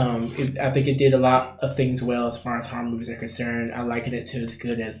 I think it did a lot of things well as far as horror movies are concerned. I liken it to as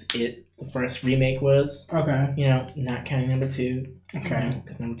good as the first remake was. Okay. You know, not counting number 2. Okay.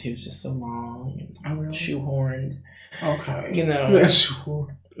 Because number 2 is just so long and shoehorned. Okay. You know.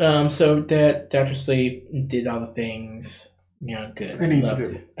 So that Dr. Sleep did all the things. You know, good. I need to Loved do.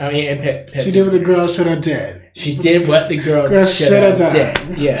 it. I mean, and Pet She did what the Sematary. girl should have did. She did what the girls Girls should shoulda have done.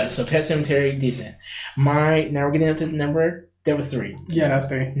 did. Yeah. So Pet Cemetery, decent. Now we're getting up to the number. That was 3. Yeah, that's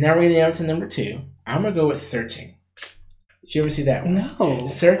 3. Now we're getting up to number 2. I'm gonna go with Searching. Did you ever see that one? No.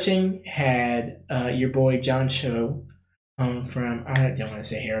 Searching had your boy John Cho from, I don't want to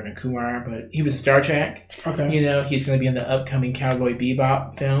say Harold and Kumar, but he was in Star Trek. Okay. You know, he's going to be in the upcoming Cowboy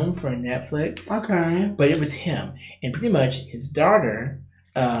Bebop film for Netflix. Okay. But it was him. And pretty much his daughter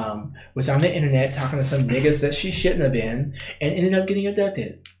was on the internet talking to some niggas that she shouldn't have been and ended up getting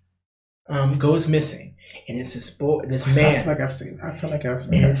abducted. Goes missing. And it's this man. I feel like I've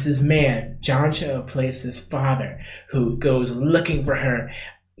seen And it. it's this man, John Cho, plays his father, who goes looking for her,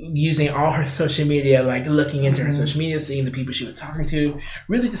 using all her social media, like looking into her social media, seeing the people she was talking to,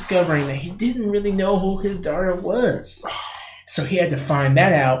 really discovering that he didn't really know who his daughter was. So he had to find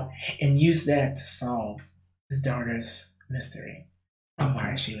that out and use that to solve his daughter's mystery of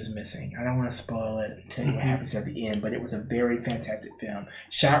why she was missing. I don't want to spoil it and tell you what happens at the end, but it was a very fantastic film.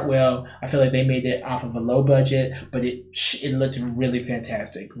 Shot well. I feel like they made it off of a low budget, but it looked really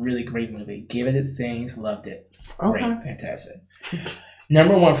fantastic. Really great movie. Give it its things. Loved it. Great. Okay. Fantastic.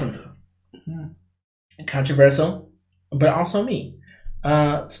 Number 1 for me. Controversial, but also me.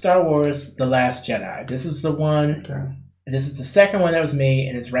 Star Wars The Last Jedi. This is the one. Okay. This is the second one that was made,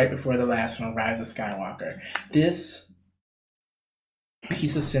 and it's right before the last one, Rise of Skywalker. This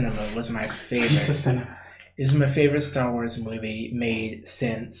piece of cinema was my favorite. Piece of cinema. It is my favorite Star Wars movie made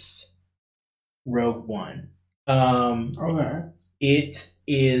since Rogue One. Okay.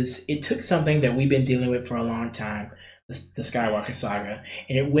 It took something that we've been dealing with for a long time, the Skywalker saga,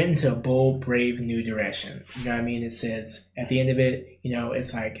 and it went into a bold, brave, new direction. You know what I mean? It says at the end of it, you know,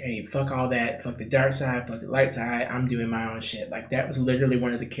 it's like, hey, fuck all that, fuck the dark side, fuck the light side, I'm doing my own shit. Like, that was literally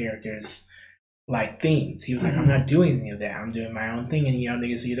one of the characters' like themes. He was like, I'm not doing any of that, I'm doing my own thing, and you know,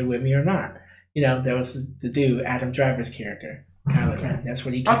 niggas either with me or not. You know, that was the dude, Adam Driver's character, Kylo Ren. That's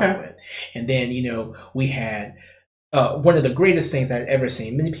what he came up with. And then, you know, we had one of the greatest things I'd ever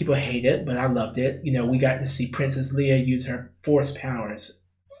seen. Many people hate it, but I loved it. You know, we got to see Princess Leia use her Force powers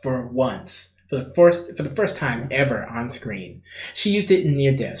for the first time ever on screen. She used it in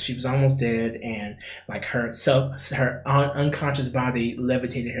near death. She was almost dead, and like her unconscious body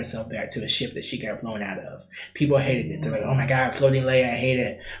levitated herself back to a ship that she got blown out of. People hated it. They're like, "Oh my God, floating Leia, I hate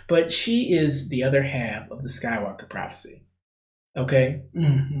it." But she is the other half of the Skywalker prophecy. Okay,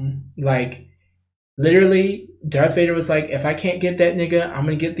 like. Literally, Darth Vader was like, if I can't get that nigga, I'm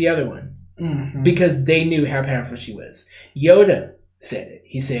going to get the other one. Because they knew how powerful she was. Yoda said it.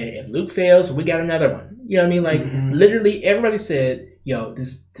 He said, if Luke fails, we got another one. You know what I mean? Like, literally, everybody said, yo,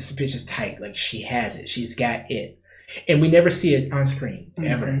 this bitch is tight. Like, she has it. She's got it. And we never see it on screen,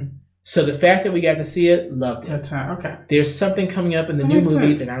 ever. So the fact that we got to see it, loved it. Okay. There's something coming up in the new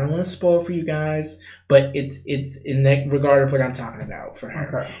movie that I don't want to spoil for you guys, but it's in that regard of what I'm talking about for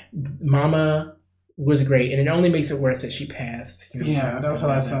her. Okay. Mama was great, and it only makes it worse that she passed. You know, Yeah, that was her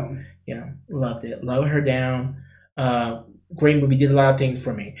last film. Yeah, loved it. Love her down. Great movie. Did a lot of things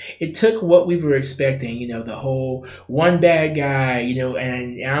for me. It took what we were expecting, you know, the whole one bad guy, you know,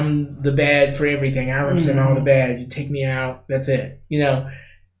 and I'm the bad for everything. I represent all the bad. You take me out, that's it. You know,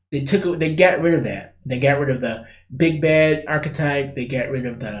 they got rid of that. They got rid of the big bad archetype. They got rid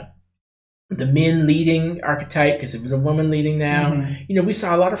of the men leading archetype because it was a woman leading now. You know, we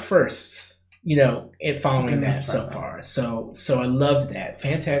saw a lot of firsts. You know, it following that so far. So I loved that.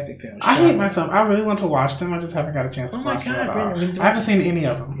 Fantastic film. I hate myself. I really want to watch them. I just haven't got a chance to watch them at all. I haven't seen any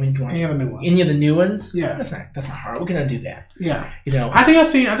of them. Any of the new ones. Any of the new ones? Yeah. That's not hard. We're gonna do that. Yeah. You know, I think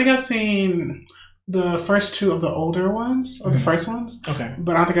I've seen the first 2 of the older ones, or the first ones. Okay.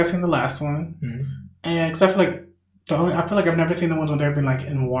 But I don't think I've seen the last one. And because I feel like I've never seen the ones when they've been like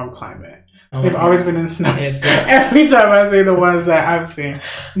in warm climate. They've always been in snow. Every time I see the ones that I've seen,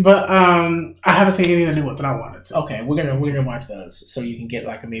 but I haven't seen any of the new ones that I wanted to. Okay, we're gonna watch those so you can get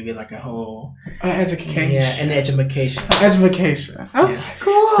maybe a whole education. Yeah, an education. Education. Oh, yeah.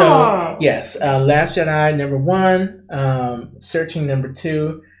 Cool. So yes, Last Jedi number 1, Searching number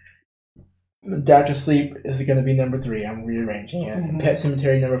 2. Dr. Sleep is going to be number 3. I'm rearranging it. Pet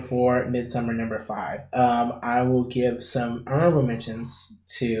Cemetery number 4. Midsummer number 5. I will give some honorable mentions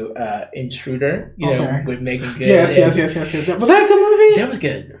to Intruder, you know, with Megan Good. Yes. Was that a good movie? That was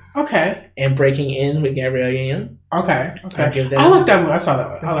good. Okay. And Breaking In with Gabrielle Union. Okay. I like that movie. I saw that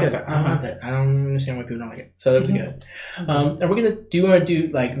one. I like that. I love that. I don't understand why people don't like it. So that was good. Are we gonna do you want to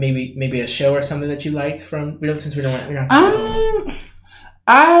do like maybe a show or something that you liked from since we're not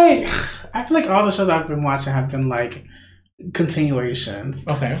I feel like all the shows I've been watching have been like continuations.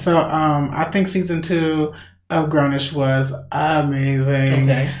 Okay. So I think season 2 of Grownish was amazing.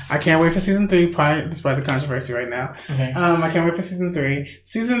 Okay. I can't wait for season 3, probably despite the controversy right now. Okay. I can't wait for season 3.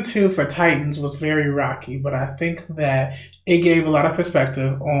 Season 2 for Titans was very rocky, but I think that it gave a lot of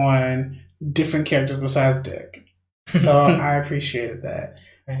perspective on different characters besides Dick. So I appreciated that.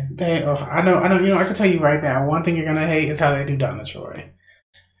 I know, I can tell you right now, one thing you're gonna hate is how they do Donna Troy.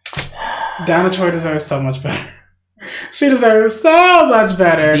 Donna Troy deserves so much better. She deserves so much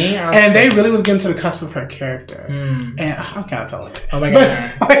better. And they really was getting to the cusp of her character. And I'm kind of telling it. Oh my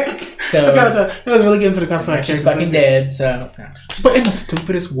god. It was really getting to the cusp of her character. She's fucking dead, so. But in the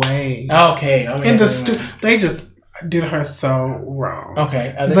stupidest way. Okay. They just did her so wrong.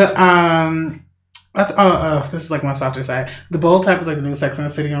 Okay. But, this is like my softer side. The Bold Type is like the new Sex and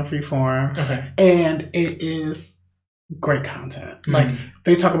the City on Freeform. Okay. And it is great content. Like,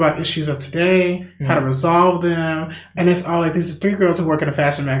 they talk about issues of today, how to resolve them, and it's all like these are 3 girls who work at a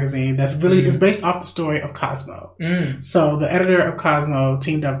fashion magazine that's really is based off the story of Cosmo. So the editor of Cosmo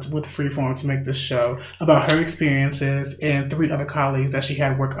teamed up with Freeform to make this show about her experiences and 3 other colleagues that she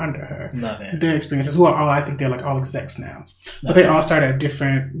had work under her. Love it. Their experiences, who are all, I think they're like all execs now. But they all started at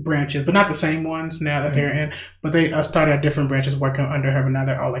different branches, but not the same ones now that they're in, but they started at different branches working under her, but now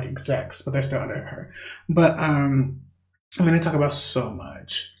they're all like execs, but they're still under her. But, they talk about so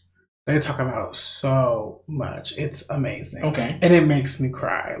much. It's amazing. Okay. And it makes me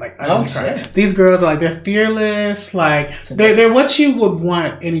cry. Like, cry. These girls are like, they're fearless. Like, they're what you would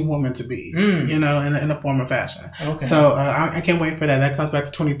want any woman to be, in a form of fashion. Okay. So, I can't wait for that. That comes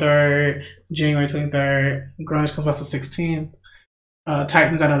back to January 23rd. Grownish comes back the 16th.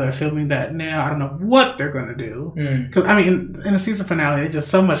 Titans, I know they're filming that now. I don't know what they're going to do. Because, in the season finale, just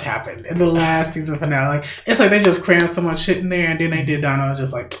so much happened. In the last season finale, it's like they just crammed so much shit in there, and then they did Donna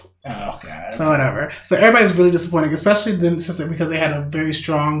just like, oh, God. So whatever. So everybody's really disappointed, especially because they had a very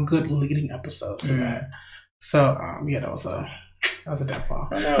strong, good leading episode to that. So, that was a downfall.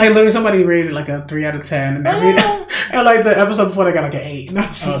 Like, literally, somebody rated like a 3 out of 10, and like the episode before, they got like an 8.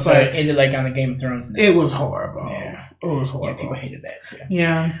 So it ended like on the Game of Thrones. Now. It was horrible. Yeah. It was horrible. Yeah, people hated that too.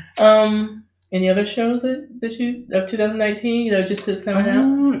 Yeah. Any other shows that you of 2019? Just to sum it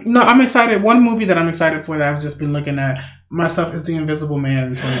out. No, I'm excited. One movie that I'm excited for that I've just been looking at myself is The Invisible Man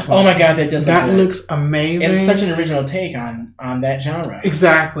in 2020. Oh my god, that looks amazing. And it's such an original take on that genre.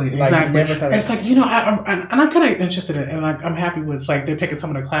 Exactly. Never thought it's like I'm kind of interested in it, and like I'm happy with it's like they're taking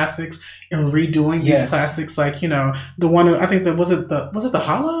some of the classics and redoing these classics. Like the one I think that was it the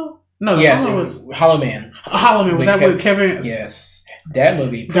Hollow. No, yes, it was Hollow Man. Hollow Man was that with Kevin? Yes, that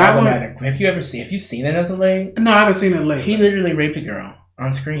movie problematic. Have you seen it as a late? No, I haven't seen it late. He literally raped a girl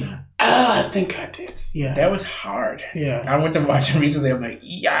on screen. I think I did. Yeah, that was hard. Yeah, I went to watch it recently. I'm like,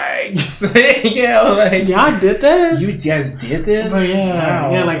 yikes! Y'all did this. You guys did this. But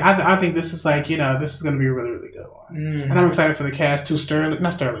like I think this is like this is gonna be a really really good one, and I'm excited for the cast too.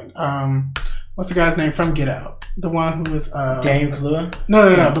 Not Sterling. What's the guy's name from Get Out? The one who was Daniel Kaluuya?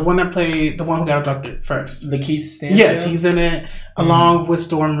 No. The one that played the one who got abducted first. Lakeith Stanfield? Yes, he's in it, along with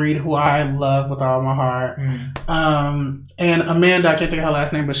Storm Reed, who I love with all my heart. And Amanda, I can't think of her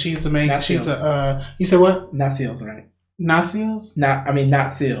last name, but she's the main. You said what? Not Seals, right? Not Seals?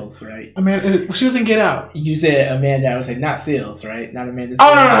 Not Seals, right? Amanda, she was in Get Out. You said Amanda. I would say not Seals, right? Not Amanda.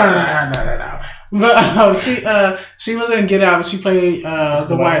 Oh no! But she was in Get Out. She played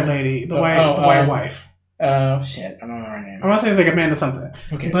the white lady, the white wife. Oh shit! I don't know her name. I want to say it's like Amanda something.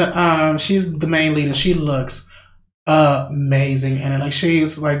 Okay. But she's the main lead, and she looks amazing, and like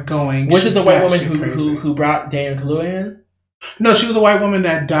she's like going. Was it the white woman who brought Daniel Kaluuya in? No, she was a white woman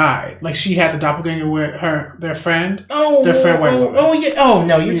that died. Like she had the doppelganger with their friend. Their friend white woman. Oh yeah. Oh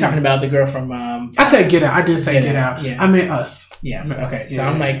no, you're talking about the girl from. I said Get Out. I did say Get Out. Yeah. I meant Us. Yes. Okay. So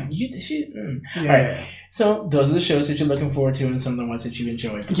I'm like All right. So those are the shows that you're looking forward to, and some of the ones that you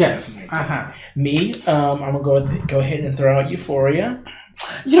enjoy. Yes. Me, I'm gonna go ahead and throw out Euphoria.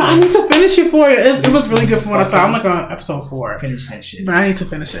 I need to finish Euphoria. It was really good from what I saw. I'm like on episode 4. Finish that shit. But I need to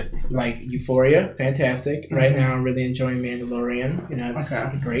finish it. Like Euphoria, fantastic. Right now, I'm really enjoying Mandalorian.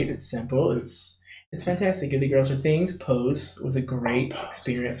 It's great. It's simple. It's fantastic. Give the girls her things. Pose was a great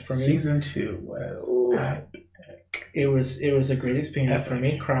experience for me. Season 2 was epic. It was a great experience for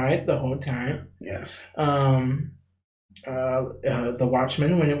me. Cried the whole time. Yes. The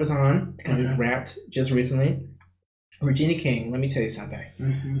Watchmen when it was on because it wrapped just recently. Regina King, let me tell you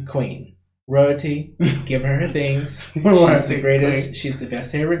something. Queen. Royalty. Give her things. She's the greatest. She's the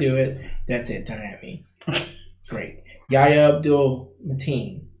best to ever do it. That's it. Don't at me. Great. Yahya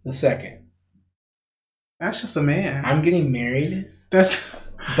Abdul-Mateen II. That's just a man. I'm getting married.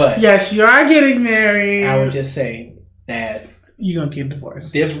 But yes, you are getting married. I would just say that You gonna get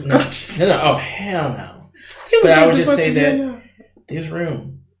divorced? there's no. Oh hell no! But I would just say that there's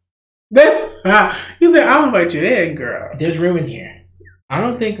room. You said I'll invite you in, girl. There's room in here. I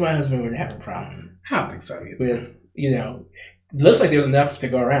don't think my husband would have a problem I don't think so either. with looks like there's enough to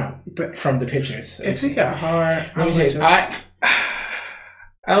go around But from the pictures. if he got hard, Let me tell you,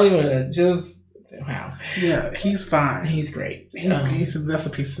 I don't even just wow. yeah, he's fine. He's great. That's a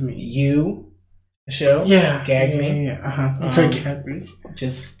piece of me. You, the show, Yeah, gagged me. Yeah, gag me.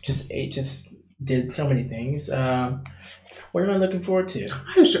 Just did so many things. What am I looking forward to?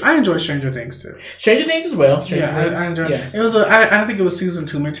 I enjoy Stranger Things too. Stranger Things as well. Stranger Things. I enjoyed. Yes. It was. I think it was season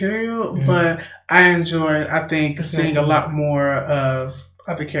 2 material, but I enjoyed. I think seeing a lot more of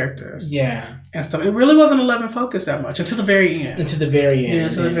other characters. Yeah. And stuff. It really wasn't 11 focused that much until the very end. Until the very end. Yeah,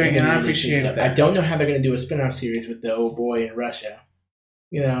 until the very end. I really appreciate stuff. that. I don't know how they're going to do a spin-off series with the old boy in Russia.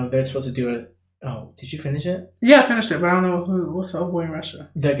 They're supposed to do it. Oh, did you finish it? Yeah, I finished it, but I don't know what's the old boy in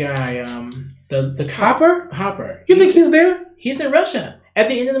Russia. The guy, the Hopper? Hopper. You think he's there? He's in Russia at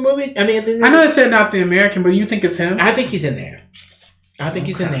the end of the movie. I mean, I know it said not the American, but you think it's him? I think he's in there.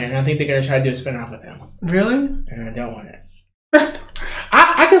 He's in there, and I think they're going to try to do a spin-off with him. Really? And I don't want it.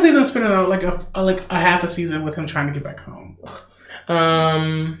 I can see them spinning out like a half a season with him trying to get back home.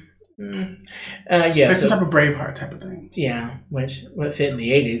 Yeah, Like some type of Braveheart type of thing. Yeah, which would fit in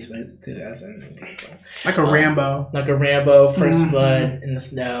the 80s, but it's 2019. So. Like a Rambo. Like a Rambo, First Blood in the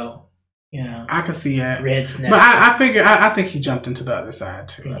snow. I can see it. Red snow. But I think he jumped into the other side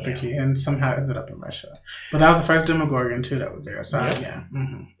too. Yeah. I think he and somehow ended up in Russia. But that was the first Demogorgon too that was there. So yeah.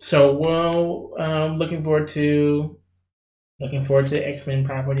 Mm-hmm. So looking forward to X-Men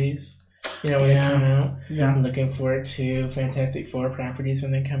properties. When they come out. Yeah. I'm looking forward to Fantastic Four properties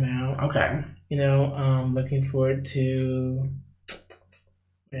when they come out. Okay. Looking forward to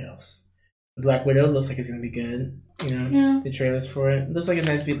what else? Black Widow looks like it's gonna be good. Just the trailers for it. Looks like a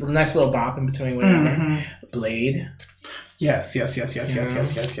nice little bop in between whatever. Mm-hmm. Blade. Yes. With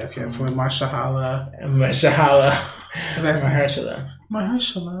Mahershala.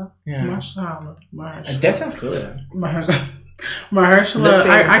 Mahershala. Yeah. Mahershala. That sounds cool though. Mahershala.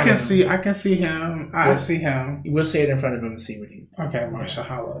 I can see him. I see him. We'll say it in front of him and see what he. Okay,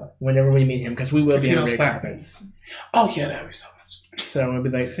 Mahershala. Whenever we meet him, because we will be on red carpets. Oh yeah, that'd be so much. So it'll be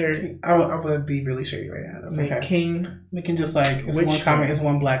like, sir, I would be really shady right now. That's okay. King. We can just it's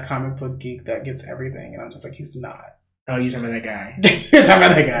one black comic book geek that gets everything, and I'm just like, he's not. Oh, you're talking about that guy. You're talking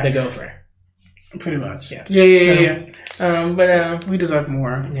about that guy. The gopher. Pretty much. Yeah. But we deserve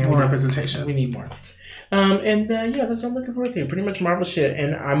more representation. We need more. That's what I'm looking forward to. Pretty much Marvel shit,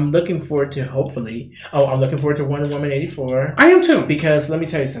 and I'm looking forward to I'm looking forward to Wonder Woman 84. I am too. Because let me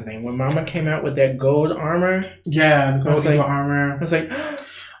tell you something. When Mama came out with that gold armor, the gold armor, I was like, I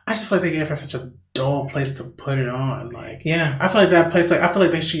just feel like they gave her such a dull place to put it on. Like, yeah, I feel like that place. Like, I feel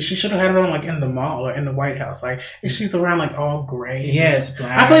like she should have had it on like in the mall or in the White House. Like, she's around like all gray. Yeah, it's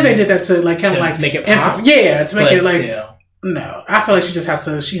black. I feel like they did that to like kind of like make it pop. To make it like. Still. No, I feel like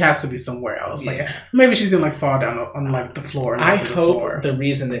she has to be somewhere else. Like maybe she's gonna like fall down on like the floor. I hope the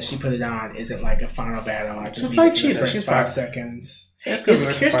reason that she put it on isn't like a final battle. I just like Cheetah. The first 5 seconds. Is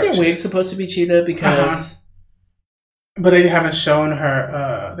Kirsten Wiig supposed to be Cheetah? Because, but they haven't shown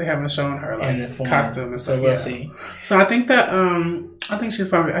her. Like in the form. Costume and stuff. So we'll see. So I think that I think she's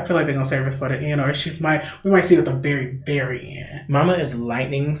probably. I feel like they're gonna save her for the end, or we might see it at the very very end. Mama is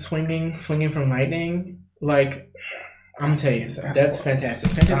lightning swinging from lightning. Like. I'm telling you, that's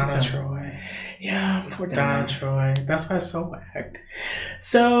fantastic. Donna Troy. Yeah, poor Donna Troy. That's why it's so whack.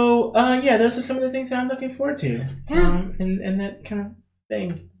 So, those are some of the things that I'm looking forward to. And that kind of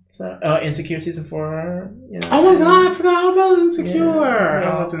thing. So, Insecure season 4. Oh my god, I forgot all about Insecure. Yeah.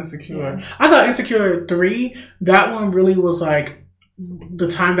 I loved Insecure. Yeah. I thought Insecure 3, that one really was like the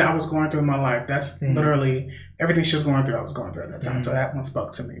time that I was going through in my life. That's literally everything she was going through, I was going through at that time. So that one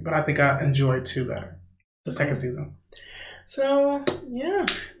spoke to me. But I think I enjoyed 2 better. The second season. So, yeah.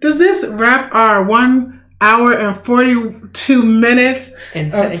 Does this wrap our 1 hour and 42 minutes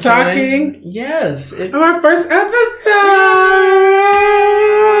of talking? Yes. Our first episode!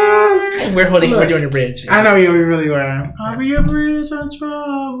 We're doing a bridge. I know you really were. I'll be a bridge on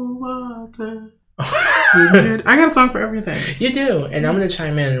troubled water. I got a song for everything. You do. And I'm going to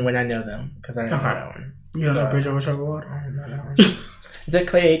chime in when I know them. Because I don't know that one. You don't know Bridge Over Troubled Water? I don't know that one. Is that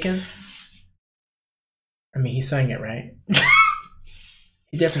Clay Aiken? I mean, he sang it, right?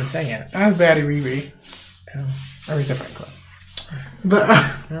 He definitely sang it. I'm bad at Riri. Oh. Aretha Franklin. But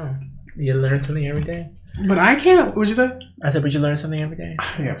you learn something every day. But I can't. What'd you say? I said, would you learn something every day?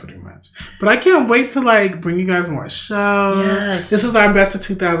 Yeah, pretty much. But I can't wait to like bring you guys more shows. Yes. This is our best of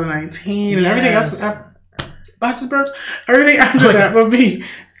 2019, and everything else. I just burped. Everything after that will be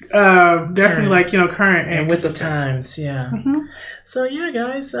definitely like, current and with the times. Yeah. Mm-hmm. So yeah,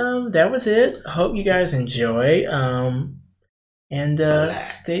 guys, that was it. Hope you guys enjoy. And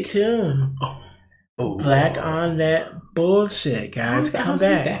stay tuned. Oh, Black on that bullshit, guys. Come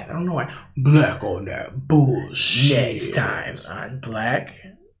back. I don't know why. Black on that bullshit. Next time on Black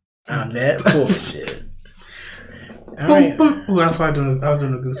on that bullshit. All right. Ooh, that's why I was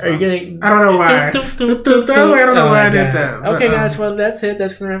doing the goosebumps. Are you gonna? I don't know why. I don't know why I did that. Okay, guys. Well, that's it.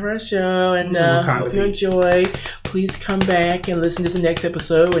 That's gonna wrap our show, and hope you enjoy. Please come back and listen to the next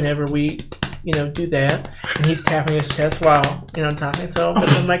episode whenever we, do that. And he's tapping his chest while talking. So, but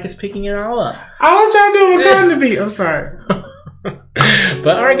the mic is picking it all up. I was trying to do a Wakanda beat. I'm sorry.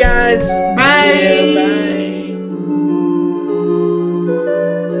 But all right, guys. Bye. Yeah, bye.